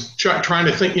 and I was trying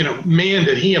to think, man,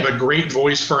 did he have a great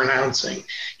voice for announcing.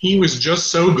 He was just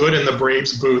so good in the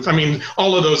Braves booth. I mean,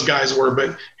 all of those guys were,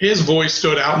 but his voice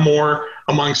stood out more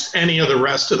amongst any of the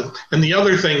rest of them. And the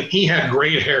other thing, he had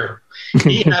great hair.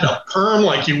 He had a perm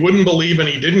like you wouldn't believe, and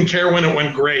he didn't care when it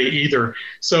went gray either.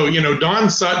 So, Don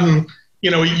Sutton,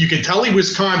 you could tell he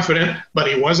was confident, but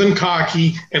he wasn't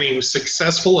cocky, and he was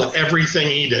successful at everything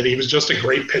he did. He was just a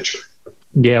great pitcher.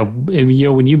 Yeah, and,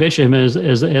 when you mention him as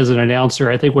an announcer,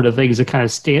 I think one of the things that kind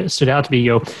of stood out to me,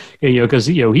 because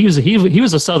he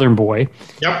was a Southern boy,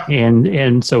 yep,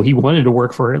 and so he wanted to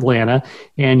work for Atlanta,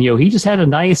 and he just had a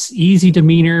nice, easy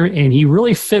demeanor, and he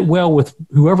really fit well with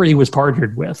whoever he was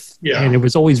partnered with, and it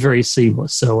was always very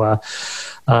seamless. So,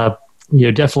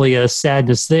 definitely a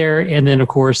sadness there, and then of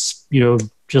course,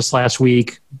 just last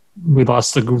week we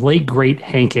lost the late great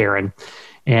Hank Aaron,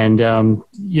 and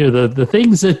the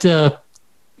things that.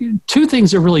 Two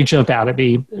things that really jump out at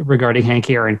me regarding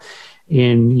Hank Aaron.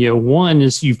 And, one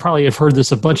is, you probably have heard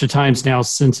this a bunch of times now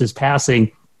since his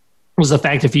passing, was the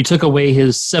fact if you took away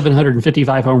his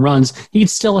 755 home runs, he'd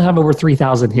still have over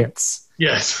 3,000 hits.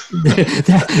 Yes.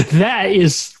 that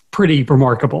is pretty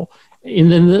remarkable.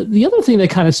 And then the other thing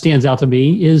that kind of stands out to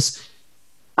me is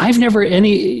I've never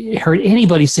heard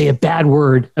anybody say a bad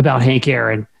word about Hank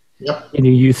Aaron. Yep. And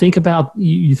you think about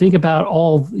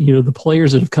all the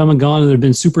players that have come and gone that have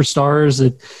been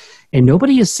superstars, and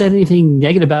nobody has said anything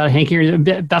negative about Hank Aaron.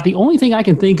 About the only thing I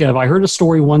can think of, I heard a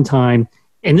story one time,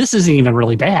 and this isn't even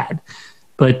really bad,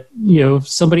 but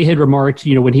somebody had remarked,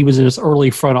 when he was in his early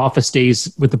front office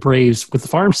days with the Braves with the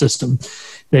farm system,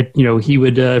 that he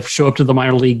would show up to the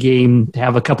minor league game,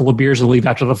 have a couple of beers, and leave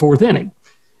after the fourth inning.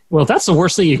 Well, that's the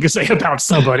worst thing you can say about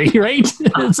somebody, right?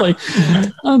 It's like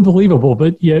unbelievable.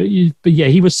 But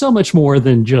he was so much more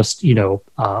than just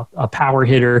a power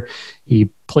hitter. He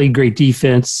played great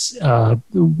defense.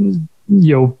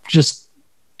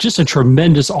 Just a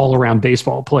tremendous all around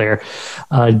baseball player.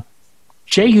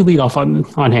 Jay, you lead off on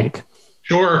Hank.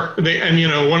 Sure.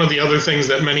 And one of the other things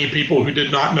that many people who did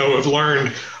not know have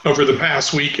learned over the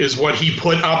past week is what he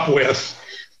put up with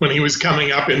when he was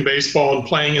coming up in baseball and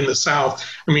playing in the South.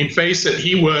 I mean, face it,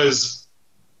 he was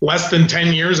less than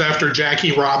 10 years after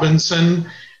Jackie Robinson,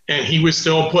 and he was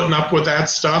still putting up with that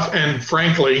stuff. And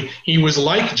frankly, he was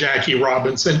like Jackie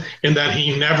Robinson in that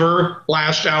he never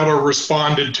lashed out or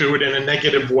responded to it in a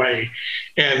negative way.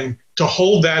 And to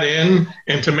hold that in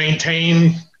and to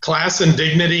maintain class and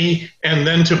dignity and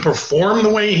then to perform the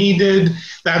way he did,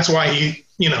 that's why he,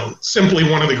 simply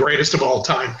one of the greatest of all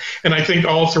time. And I think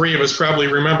all three of us probably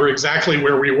remember exactly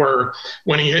where we were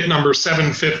when he hit number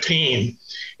 715.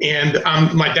 And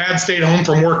my dad stayed home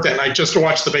from work that night just to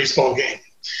watch the baseball game,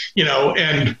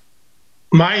 and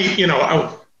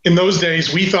in those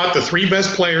days, we thought the three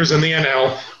best players in the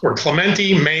NL were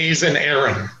Clemente, Mays, and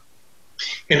Aaron.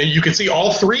 And you could see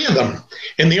all three of them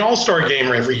in the All-Star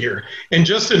game every year. And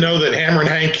just to know that Hammerin'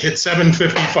 Hank hit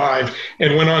 755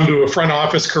 and went on to a front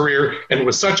office career and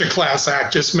was such a class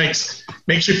act just makes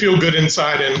you feel good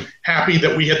inside and happy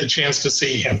that we had the chance to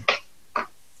see him.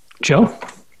 Joe?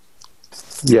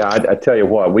 Yeah, I tell you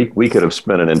what, we could have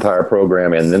spent an entire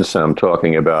program and then some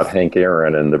talking about Hank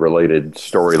Aaron and the related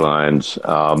storylines.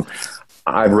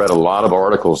 I've read a lot of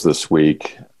articles this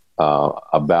week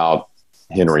about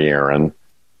Henry Aaron,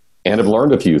 and have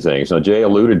learned a few things. Now, Jay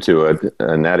alluded to it,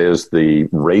 and that is the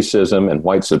racism and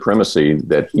white supremacy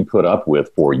that he put up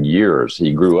with for years.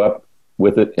 He grew up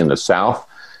with it in the South,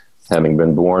 having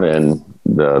been born in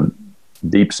the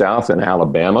deep south in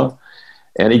Alabama,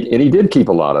 and he did keep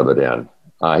a lot of it in.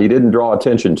 He didn't draw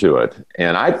attention to it,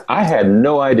 and I had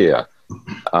no idea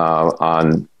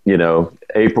on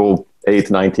April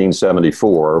 8th,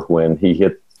 1974, when he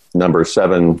hit number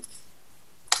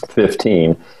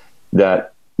 715,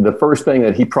 that the first thing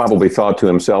that he probably thought to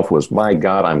himself was, "My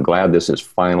God, I'm glad this is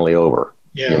finally over."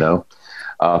 Yeah.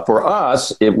 For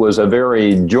us, it was a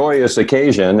very joyous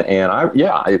occasion, and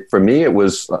for me, it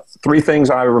was three things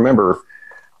I remember.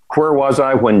 Where was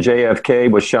I when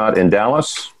JFK was shot in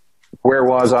Dallas? Where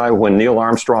was I when Neil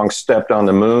Armstrong stepped on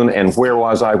the moon? And where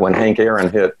was I when Hank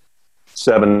Aaron hit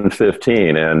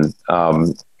 715? And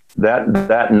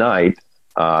that night,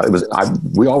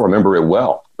 we all remember it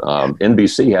well.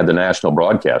 NBC had the national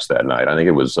broadcast that night. I think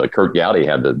it was Kurt Gowdy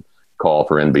had the call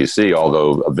for NBC,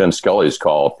 although Vin Scully's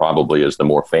call probably is the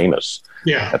more famous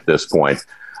at this point.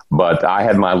 But I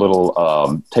had my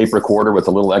little tape recorder with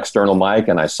a little external mic,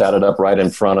 and I sat it up right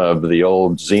in front of the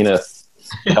old Zenith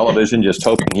television, just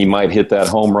hoping he might hit that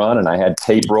home run. And I had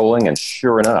tape rolling, and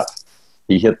sure enough,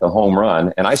 he hit the home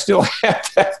run. And I still have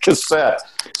that cassette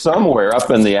somewhere up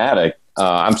in the attic.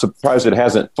 I'm surprised it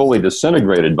hasn't fully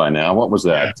disintegrated by now. What was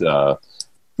that?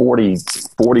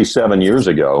 47 years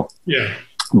ago. Yeah.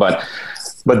 But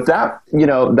that,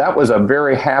 that was a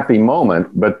very happy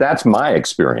moment, but that's my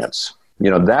experience.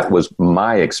 That was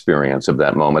my experience of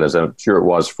that moment, as I'm sure it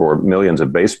was for millions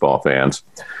of baseball fans.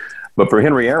 But for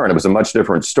Henry Aaron, it was a much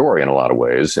different story in a lot of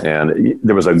ways. And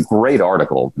there was a great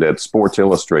article that Sports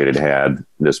Illustrated had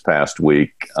this past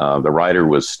week. The writer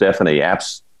was Stephanie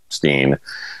Apstein.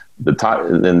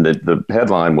 The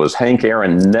headline was, "Hank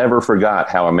Aaron never forgot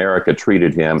how America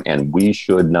treated him, and we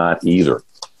should not either."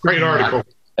 Great article.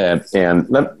 And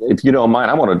if you don't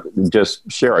mind, I want to just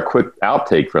share a quick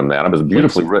outtake from that. It was a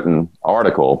beautifully written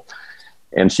article.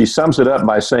 And she sums it up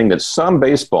by saying that some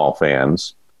baseball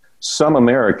fans, some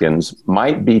Americans,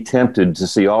 might be tempted to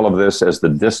see all of this as the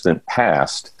distant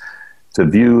past, to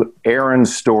view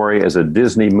Aaron's story as a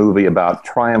Disney movie about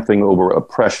triumphing over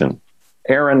oppression.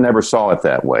 Aaron never saw it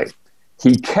that way.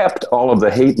 He kept all of the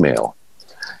hate mail.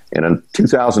 In a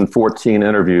 2014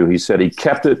 interview, he said he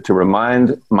kept it to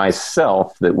remind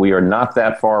myself that we are not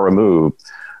that far removed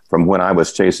from when I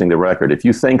was chasing the record. If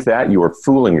you think that, you are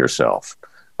fooling yourself.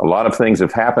 A lot of things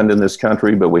have happened in this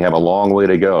country, but we have a long way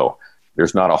to go.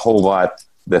 There's not a whole lot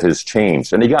that has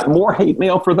changed. And he got more hate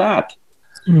mail for that,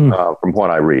 from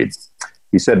what I read.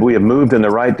 He said, "We have moved in the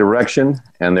right direction,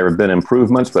 and there have been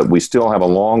improvements, but we still have a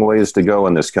long ways to go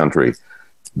in this country.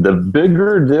 The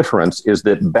bigger difference is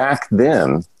that back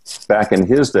then, back in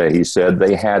his day," he said,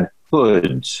 "they had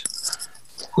hoods.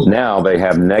 Now they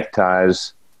have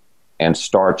neckties and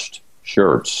starched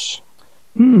shirts."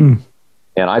 And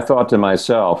I thought to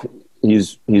myself,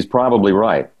 he's probably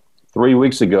right. 3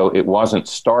 weeks ago, it wasn't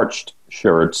starched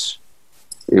shirts.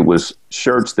 It was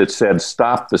shirts that said,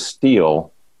 "Stop the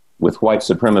steal," with white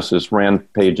supremacists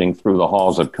rampaging through the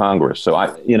halls of Congress.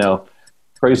 So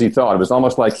crazy thought. It was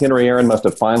almost like Henry Aaron must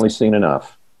have finally seen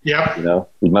enough. Yeah.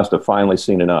 He must have finally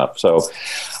seen enough. So,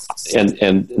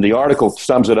 and the article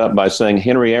sums it up by saying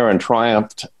Henry Aaron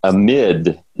triumphed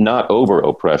amid, not over,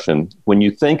 oppression. When you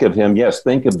think of him, yes,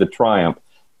 think of the triumph,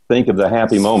 think of the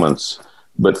happy moments,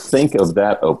 but think of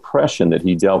that oppression that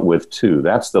he dealt with too.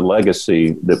 That's the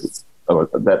legacy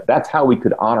that's how we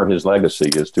could honor his legacy,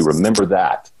 is to remember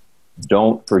that.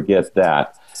 Don't forget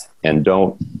that, and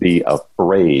don't be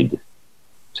afraid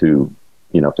to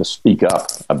speak up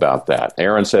about that.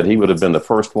 Aaron said he would have been the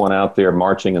first one out there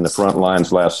marching in the front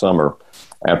lines last summer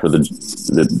after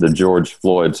the George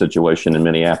Floyd situation in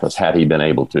Minneapolis, had he been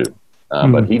able to.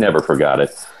 But he never forgot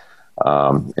it.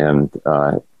 And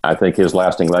I think his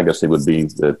lasting legacy would be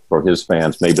that for his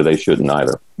fans, maybe they shouldn't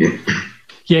either.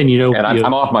 Yeah, and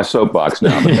I'm off my soapbox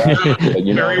now. But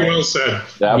very well said.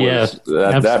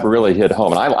 That really hit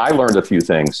home. And I learned a few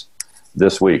things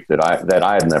this week that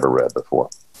I had never read before.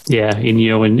 Yeah, and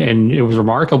it was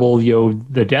remarkable,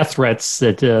 the death threats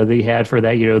that they had for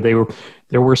that.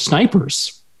 There were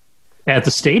snipers at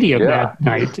the stadium that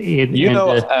night.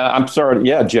 I'm sorry.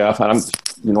 Yeah, Jeff, and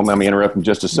you don't mind me interrupting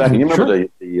just a second. You remember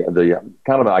the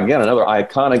kind of, again, another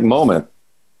iconic moment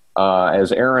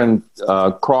as Aaron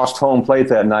crossed home plate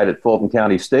that night at Fulton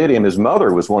County Stadium. His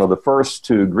mother was one of the first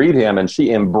to greet him, and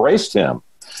she embraced him.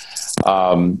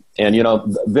 And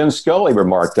Vin Scully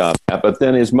remarked on that, but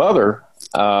then his mother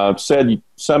said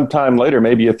sometime later,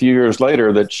 maybe a few years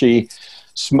later, that she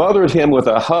smothered him with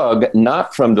a hug,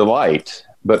 not from delight,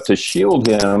 but to shield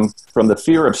him from the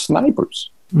fear of snipers.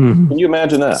 Mm-hmm. Can you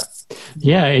imagine that?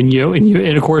 Yeah,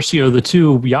 and of course, the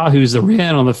two yahoos that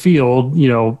ran on the field,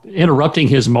 interrupting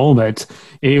his moment,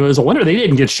 And it was a wonder they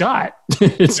didn't get shot.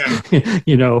 It's,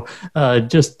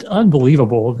 just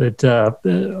unbelievable that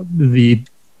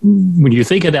when you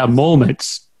think of that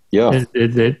moment,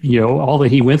 that all that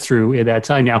he went through at that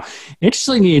time. Now,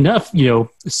 interestingly enough,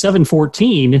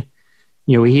 7-14,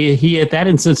 he hit that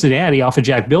in Cincinnati off of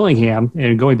Jack Billingham.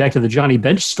 And going back to the Johnny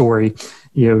Bench story,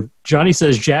 Johnny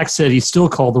says Jack said he still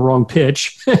called the wrong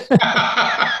pitch.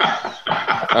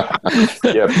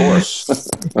 Yeah, of course.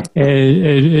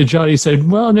 and Johnny said,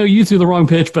 well, no, you threw the wrong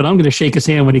pitch, but I'm going to shake his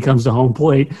hand when he comes to home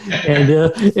plate.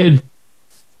 And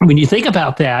when you think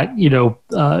about that,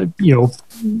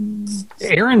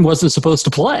 Aaron wasn't supposed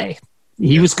to play.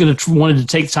 He was wanted to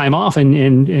take time off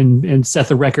and set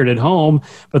the record at home,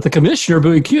 but the commissioner,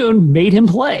 Bowie Kuhn, made him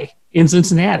play in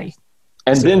Cincinnati.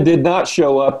 And then did not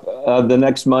show up the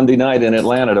next Monday night in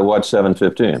Atlanta to watch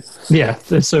 7-15. Yeah.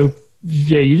 So,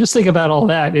 you just think about all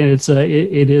that, and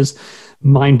it is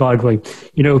mind-boggling.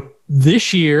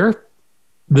 This year,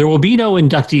 there will be no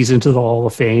inductees into the Hall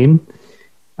of Fame.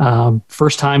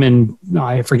 First time in,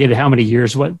 I forget how many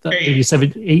years, maybe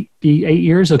 8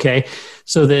 years? Okay.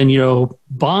 So then,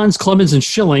 Bonds, Clemens, and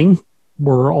Schilling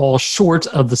were all short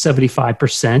of the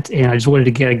 75%. And I just wanted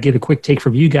to get a quick take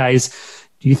from you guys.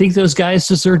 Do you think those guys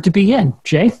deserve to be in,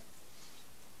 Jay?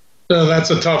 That's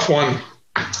a tough one.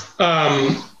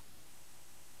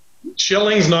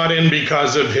 Schilling's not in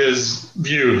because of his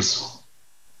views.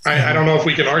 I don't know if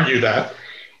we can argue that.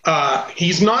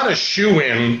 He's not a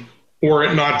shoo-in were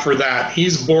it not for that.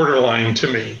 He's borderline to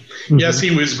me. Mm-hmm. Yes,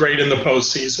 he was great in the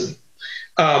postseason.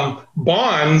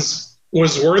 Bonds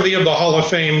was worthy of the Hall of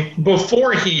Fame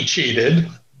before he cheated,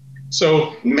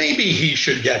 so maybe he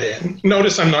should get in.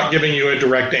 Notice I'm not giving you a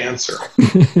direct answer.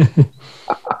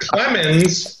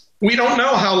 Clemens, we don't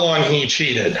know how long he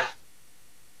cheated.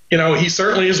 He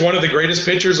certainly is one of the greatest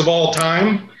pitchers of all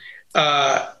time.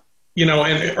 And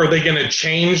are they going to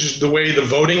change the way the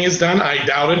voting is done? I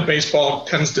doubt it. Baseball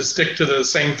tends to stick to the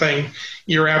same thing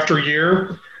year after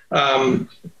year.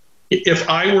 If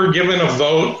I were given a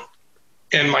vote,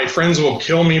 and my friends will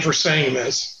kill me for saying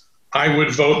this, I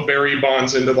would vote Barry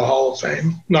Bonds into the Hall of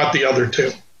Fame, not the other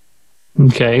two.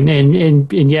 Okay.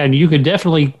 And you could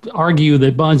definitely argue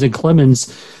that Bonds and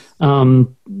Clemens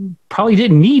probably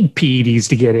didn't need PEDs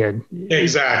to get in.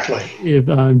 Exactly.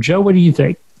 Joe, what do you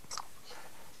think?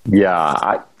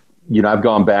 Yeah, I've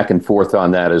gone back and forth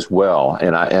on that as well,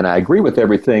 and I agree with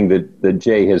everything that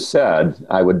Jay has said.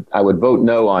 I would vote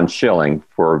no on Schilling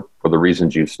for the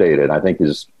reasons you've stated. I think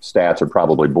his stats are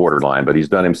probably borderline, but he's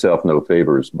done himself no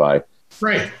favors by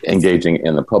engaging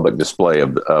in the public display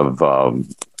of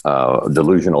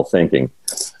delusional thinking.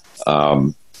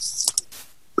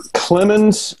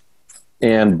 Clemens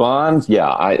and Bonds,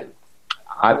 I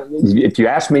if you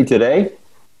ask me today,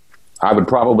 I would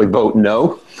probably vote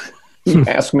no.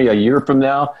 Ask me a year from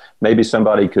now, maybe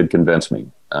somebody could convince me.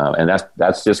 And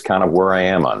that's just kind of where I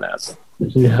am on that.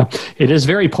 Yeah, it is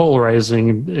very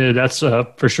polarizing. That's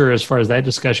for sure as far as that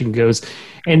discussion goes.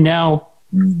 And now,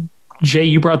 Jay,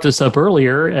 you brought this up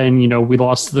earlier, and, we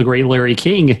lost the great Larry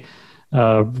King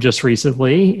just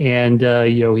recently. And,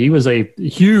 he was a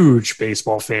huge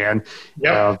baseball fan.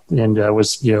 Yep. And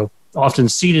was, often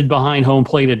seated behind home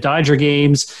plate at Dodger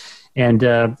games. And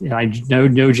I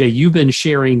know, Jay, you've been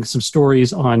sharing some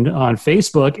stories on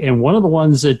Facebook, and one of the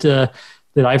ones that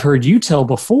I've heard you tell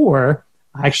before,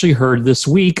 I actually heard this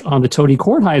week on the Tony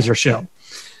Kornheiser show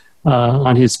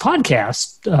on his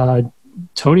podcast.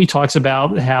 Tony talks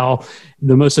about how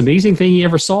the most amazing thing he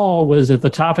ever saw was at the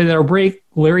top of their break,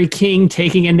 Larry King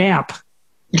taking a nap.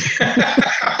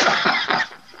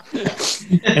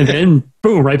 And then,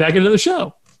 boom, right back into the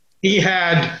show. He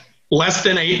had less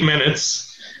than 8 minutes.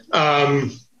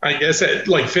 I guess at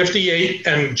like 58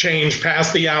 and change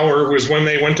past the hour was when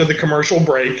they went to the commercial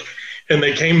break, and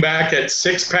they came back at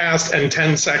 6 past and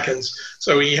 10 seconds.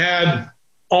 So he had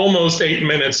almost 8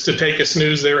 minutes to take a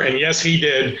snooze there. And yes, he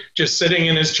did. Just sitting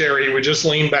in his chair, he would just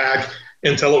lean back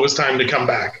until it was time to come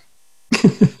back.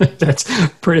 That's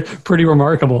pretty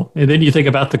remarkable. And then you think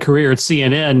about the career at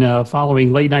CNN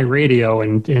following late night radio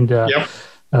and yep.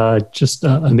 Just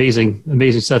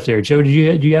amazing stuff there. Joe, do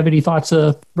you have any thoughts,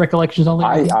 recollections on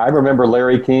that? I remember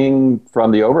Larry King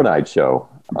from the overnight show,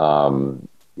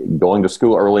 going to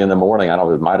school early in the morning. I don't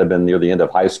know, it might have been near the end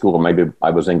of high school, or maybe I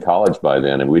was in college by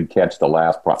then, and we'd catch the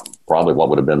last, probably what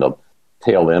would have been the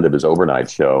tail end of his overnight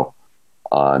show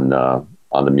on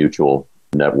the Mutual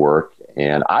Network.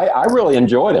 And I really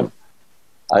enjoyed him.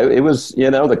 It was,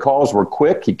 the calls were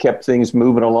quick. He kept things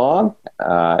moving along.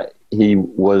 He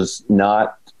was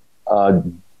not,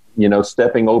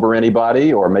 stepping over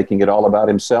anybody or making it all about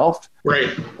himself. Right.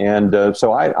 And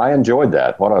so I enjoyed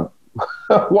that. What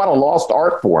what a lost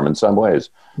art form in some ways.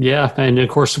 Yeah, and of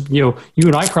course, you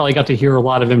and I probably got to hear a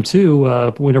lot of him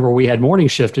too whenever we had morning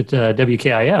shift at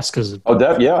WKIS because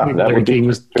that would be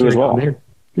was true as well.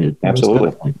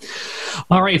 Absolutely.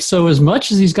 All right, so as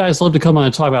much as these guys love to come on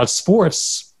and talk about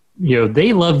sports,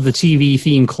 they love the TV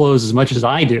theme close as much as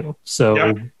I do.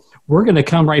 So we're going to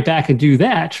come right back and do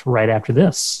that right after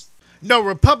this. No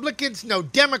Republicans, no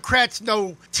Democrats,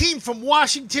 no team from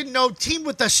Washington, no team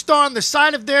with a star on the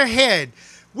side of their head.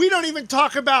 We don't even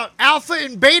talk about alpha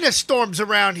and beta storms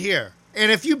around here.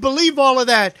 And if you believe all of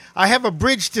that, I have a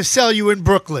bridge to sell you in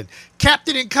Brooklyn.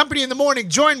 Captain and Company in the morning.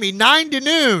 Join me 9 to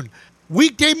noon.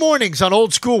 Weekday mornings on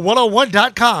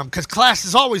oldschool101.com because class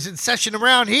is always in session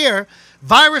around here.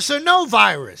 Virus or no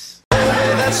virus.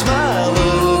 That smile,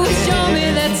 show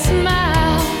me that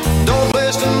smile. Don't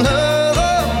waste another.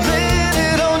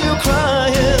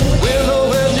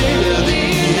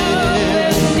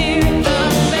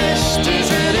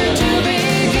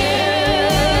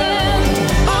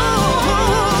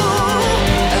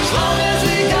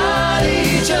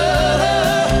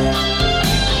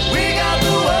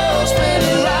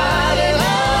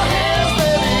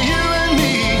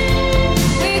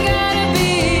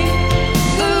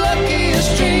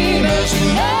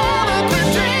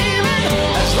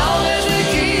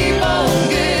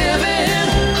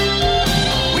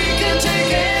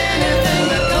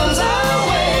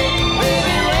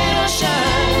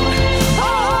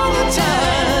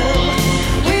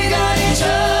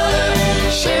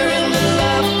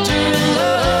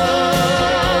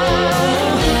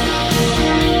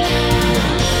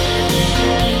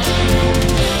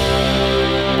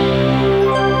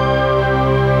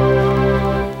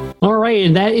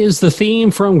 And that is the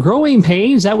theme from Growing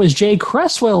Pains. That was Jay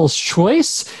Cresswell's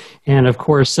choice. And of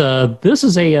course, this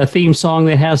is a theme song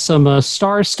that has some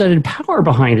star-studded power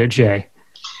behind it, Jay.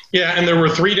 Yeah, and there were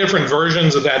 3 different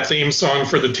versions of that theme song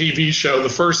for the TV show. The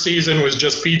first season was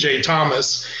just B.J.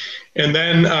 Thomas. And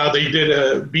then they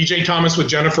did B.J. Thomas with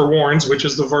Jennifer Warnes, which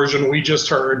is the version we just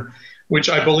heard, which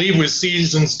I believe was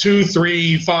seasons 2,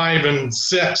 3, 5, and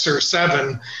 6 or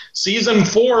 7. Season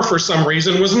 4, for some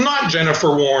reason, was not Jennifer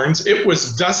Warnes. It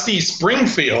was Dusty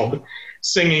Springfield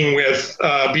singing with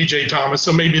B.J. Thomas.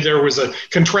 So maybe there was a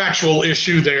contractual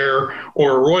issue there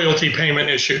or a royalty payment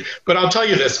issue. But I'll tell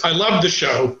you this. I loved the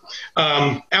show.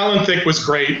 Alan Thicke was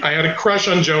great. I had a crush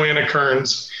on Joanna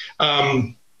Kearns.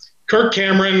 Kirk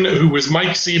Cameron, who was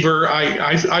Mike Sieber,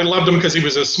 I loved him because he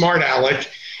was a smart aleck.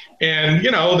 And,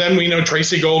 then we know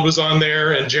Tracy Gold was on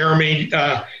there and Jeremy,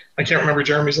 I can't remember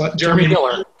Jeremy's last Jeremy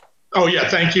Miller. Oh, yeah,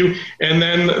 thank you. And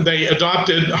then they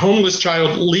adopted homeless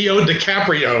child Leo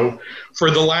DiCaprio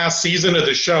for the last season of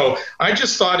the show. I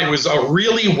just thought it was a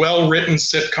really well-written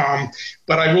sitcom.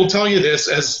 But I will tell you this,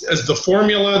 as the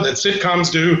formula that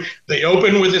sitcoms do, they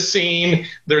open with a scene,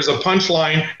 there's a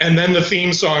punchline, and then the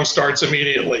theme song starts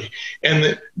immediately.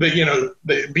 And the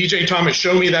B.J. Thomas,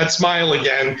 Show Me That Smile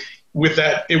Again, with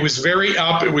that, it was very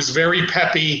up, it was very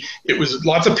peppy, it was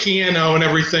lots of piano and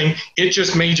everything. It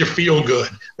just made you feel good.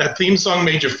 That theme song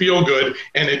made you feel good,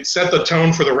 and it set the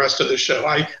tone for the rest of the show.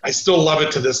 I still love it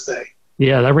to this day.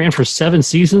 Yeah, that ran for 7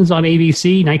 seasons on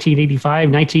ABC, 1985,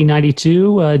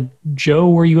 1992. Joe,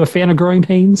 were you a fan of Growing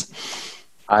Pains?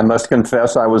 I must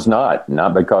confess I was not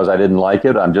because I didn't like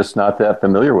it. I'm just not that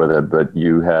familiar with it, but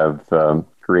you have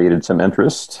created some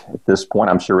interest at this point.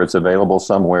 I'm sure it's available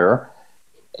somewhere.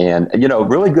 And,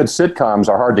 really good sitcoms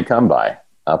are hard to come by.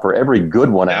 For every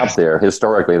good one out there,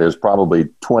 historically, there's probably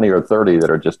 20 or 30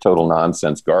 that are just total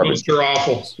nonsense garbage. Those are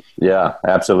awful. Yeah,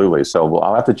 absolutely. So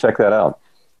I'll have to check that out.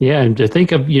 Yeah, and to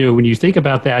think of, when you think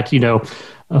about that,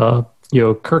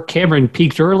 Kirk Cameron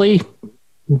peaked early.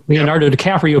 Leonardo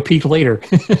DiCaprio peaked later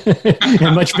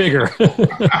and much bigger.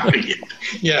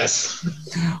 Yes.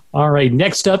 All right,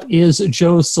 next up is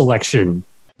Joe's selection.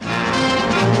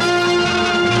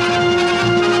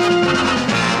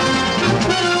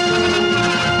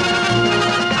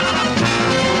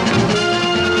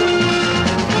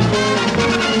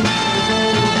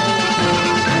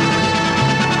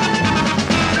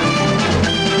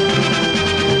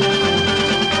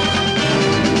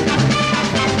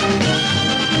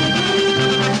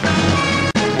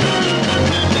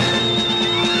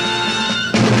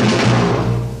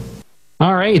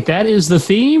 All right, that is the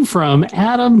theme from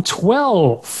Adam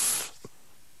 12.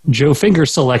 Joe Finger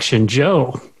selection.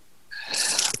 Joe.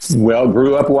 Well,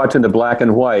 grew up watching the black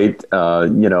and white,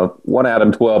 one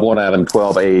Adam 12, one Adam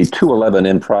 12A, 211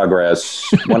 in progress,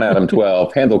 one Adam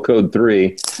 12, handle code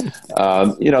 3.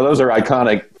 Those are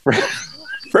iconic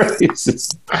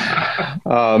phrases.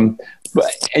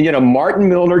 And, Martin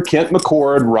Milner, Kent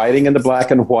McCord riding in the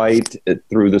black and white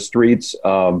through the streets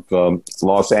of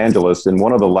Los Angeles in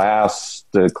one of the last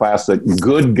classic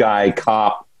good guy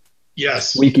cop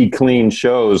squeaky clean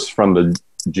shows from the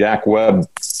Jack Webb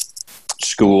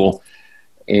school.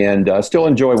 And still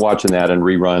enjoy watching that in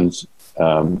reruns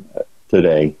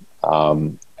today.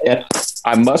 And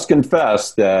I must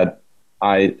confess that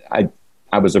I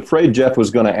was afraid Jeff was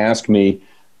going to ask me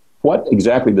what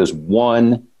exactly does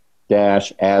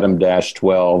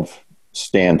 1-Adam-12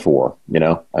 stand for.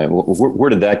 Where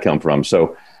did that come from?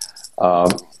 So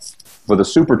for the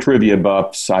super trivia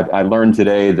buffs, I learned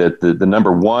today that the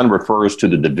number 1 refers to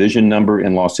the division number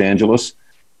in Los Angeles.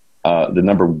 The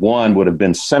number 1 would have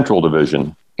been Central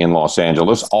Division in Los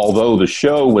Angeles, although the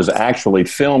show was actually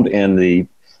filmed in the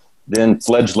then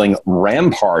fledgling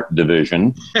Rampart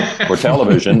Division for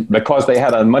television because they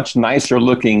had a much nicer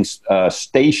looking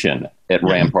station at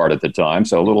Rampart at the time.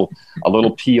 So a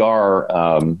little PR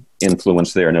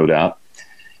influence there, no doubt.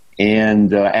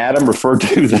 And Adam referred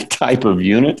to the type of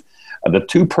unit, the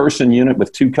 2-person unit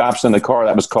with 2 cops in the car.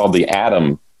 That was called the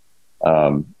Adam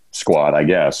squad, I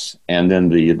guess. And then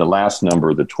the last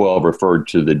number, the 12, referred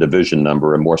to the division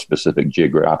number, a more specific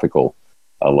geographical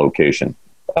location.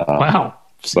 Wow.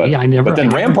 But then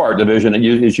Rampart Division,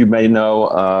 as you may know,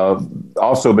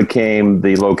 also became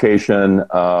the location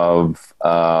of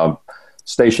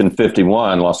Station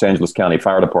 51, Los Angeles County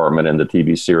Fire Department, in the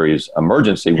TV series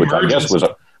Emergency, which I guess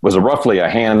was roughly a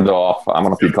handoff. I don't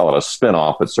know if you'd call it a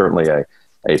spinoff, but certainly a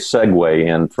segue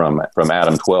in from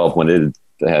Adam 12 when it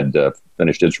had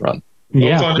finished its run.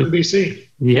 Both on NBC.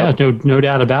 Yeah, no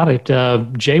doubt about it.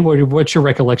 Jay, what's your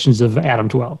recollections of Adam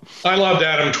 12? I loved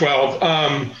Adam 12.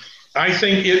 I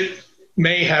think it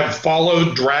may have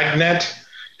followed Dragnet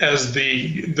as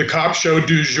the cop show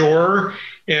du jour.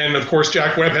 And, of course,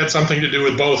 Jack Webb had something to do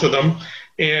with both of them.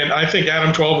 And I think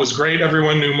Adam 12 was great.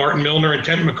 Everyone knew Martin Milner and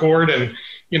Kent McCord. And,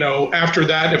 after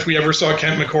that, if we ever saw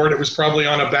Kent McCord, it was probably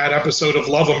on a bad episode of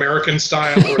Love American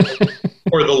Style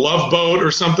or The Love Boat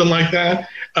or something like that.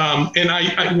 And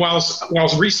I whilst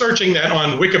researching that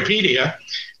on Wikipedia,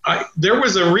 there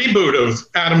was a reboot of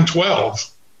Adam 12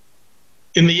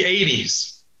 in the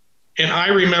 80s. And I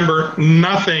remember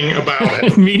nothing about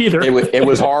it. Me neither. It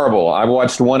was horrible. I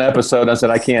watched one episode and I said,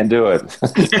 I can't do it.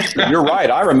 You're right.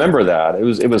 I remember that. It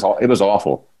was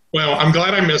awful. Well, I'm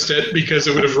glad I missed it because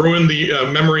it would have ruined the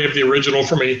memory of the original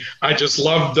for me. I just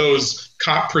loved those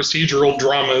cop procedural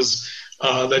dramas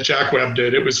that Jack Webb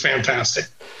did. It was fantastic.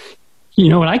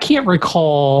 And I can't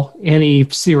recall any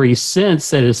series since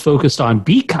that is focused on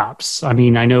beat cops. I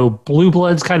mean, I know Blue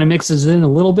Bloods kind of mixes in a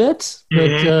little bit,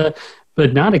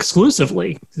 but not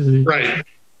exclusively. Right.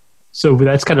 So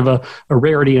that's kind of a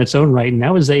rarity in its own right. And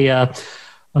that was again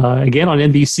on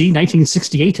NBC,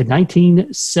 1968 to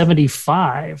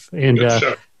 1975. And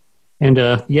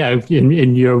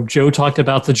Joe talked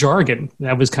about the jargon.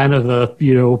 That was kind of a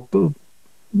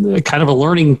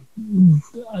learning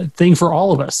thing for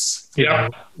all of us.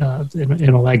 And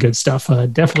all that good stuff.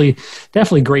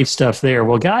 Definitely great stuff there.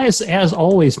 Well, guys, as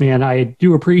always, man, I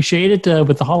do appreciate it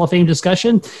with the Hall of Fame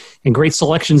discussion and great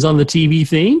selections on the TV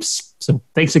themes. So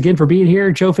thanks again for being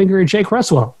here, Joe Finger and Jay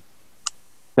Cresswell.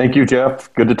 Thank you,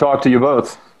 Jeff. Good to talk to you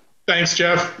both. Thanks,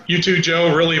 Jeff. You too,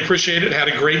 Joe. Really appreciate it. Had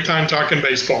a great time talking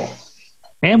baseball.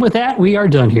 And with that, we are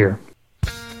done here.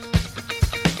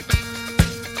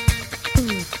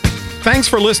 Thanks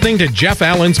for listening to Jeff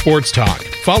Allen Sports Talk.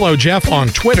 Follow Jeff on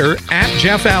Twitter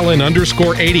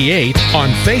 @JeffAllen_88,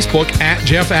 on Facebook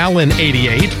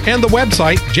 @JeffAllen88, and the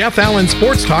website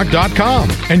JeffAllenSportsTalk.com.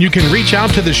 And you can reach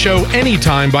out to the show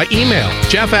anytime by email,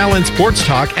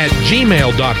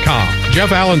 JeffAllenSportsTalk@gmail.com.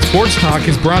 Jeff Allen Sports Talk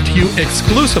is brought to you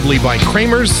exclusively by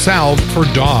Kramer's Salve for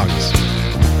Dogs.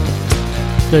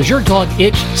 Does your dog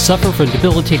itch, suffer from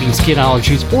debilitating skin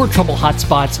allergies, or trouble hot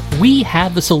spots? We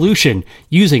have the solution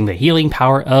using the healing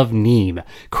power of neem.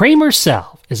 Kramer's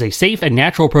Salve is a safe and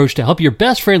natural approach to help your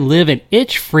best friend live an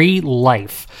itch-free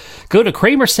life. Go to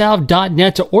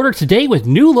KramerSalve.net to order today with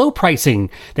new low pricing.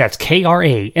 That's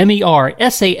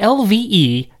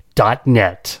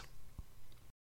KramerSalve.net.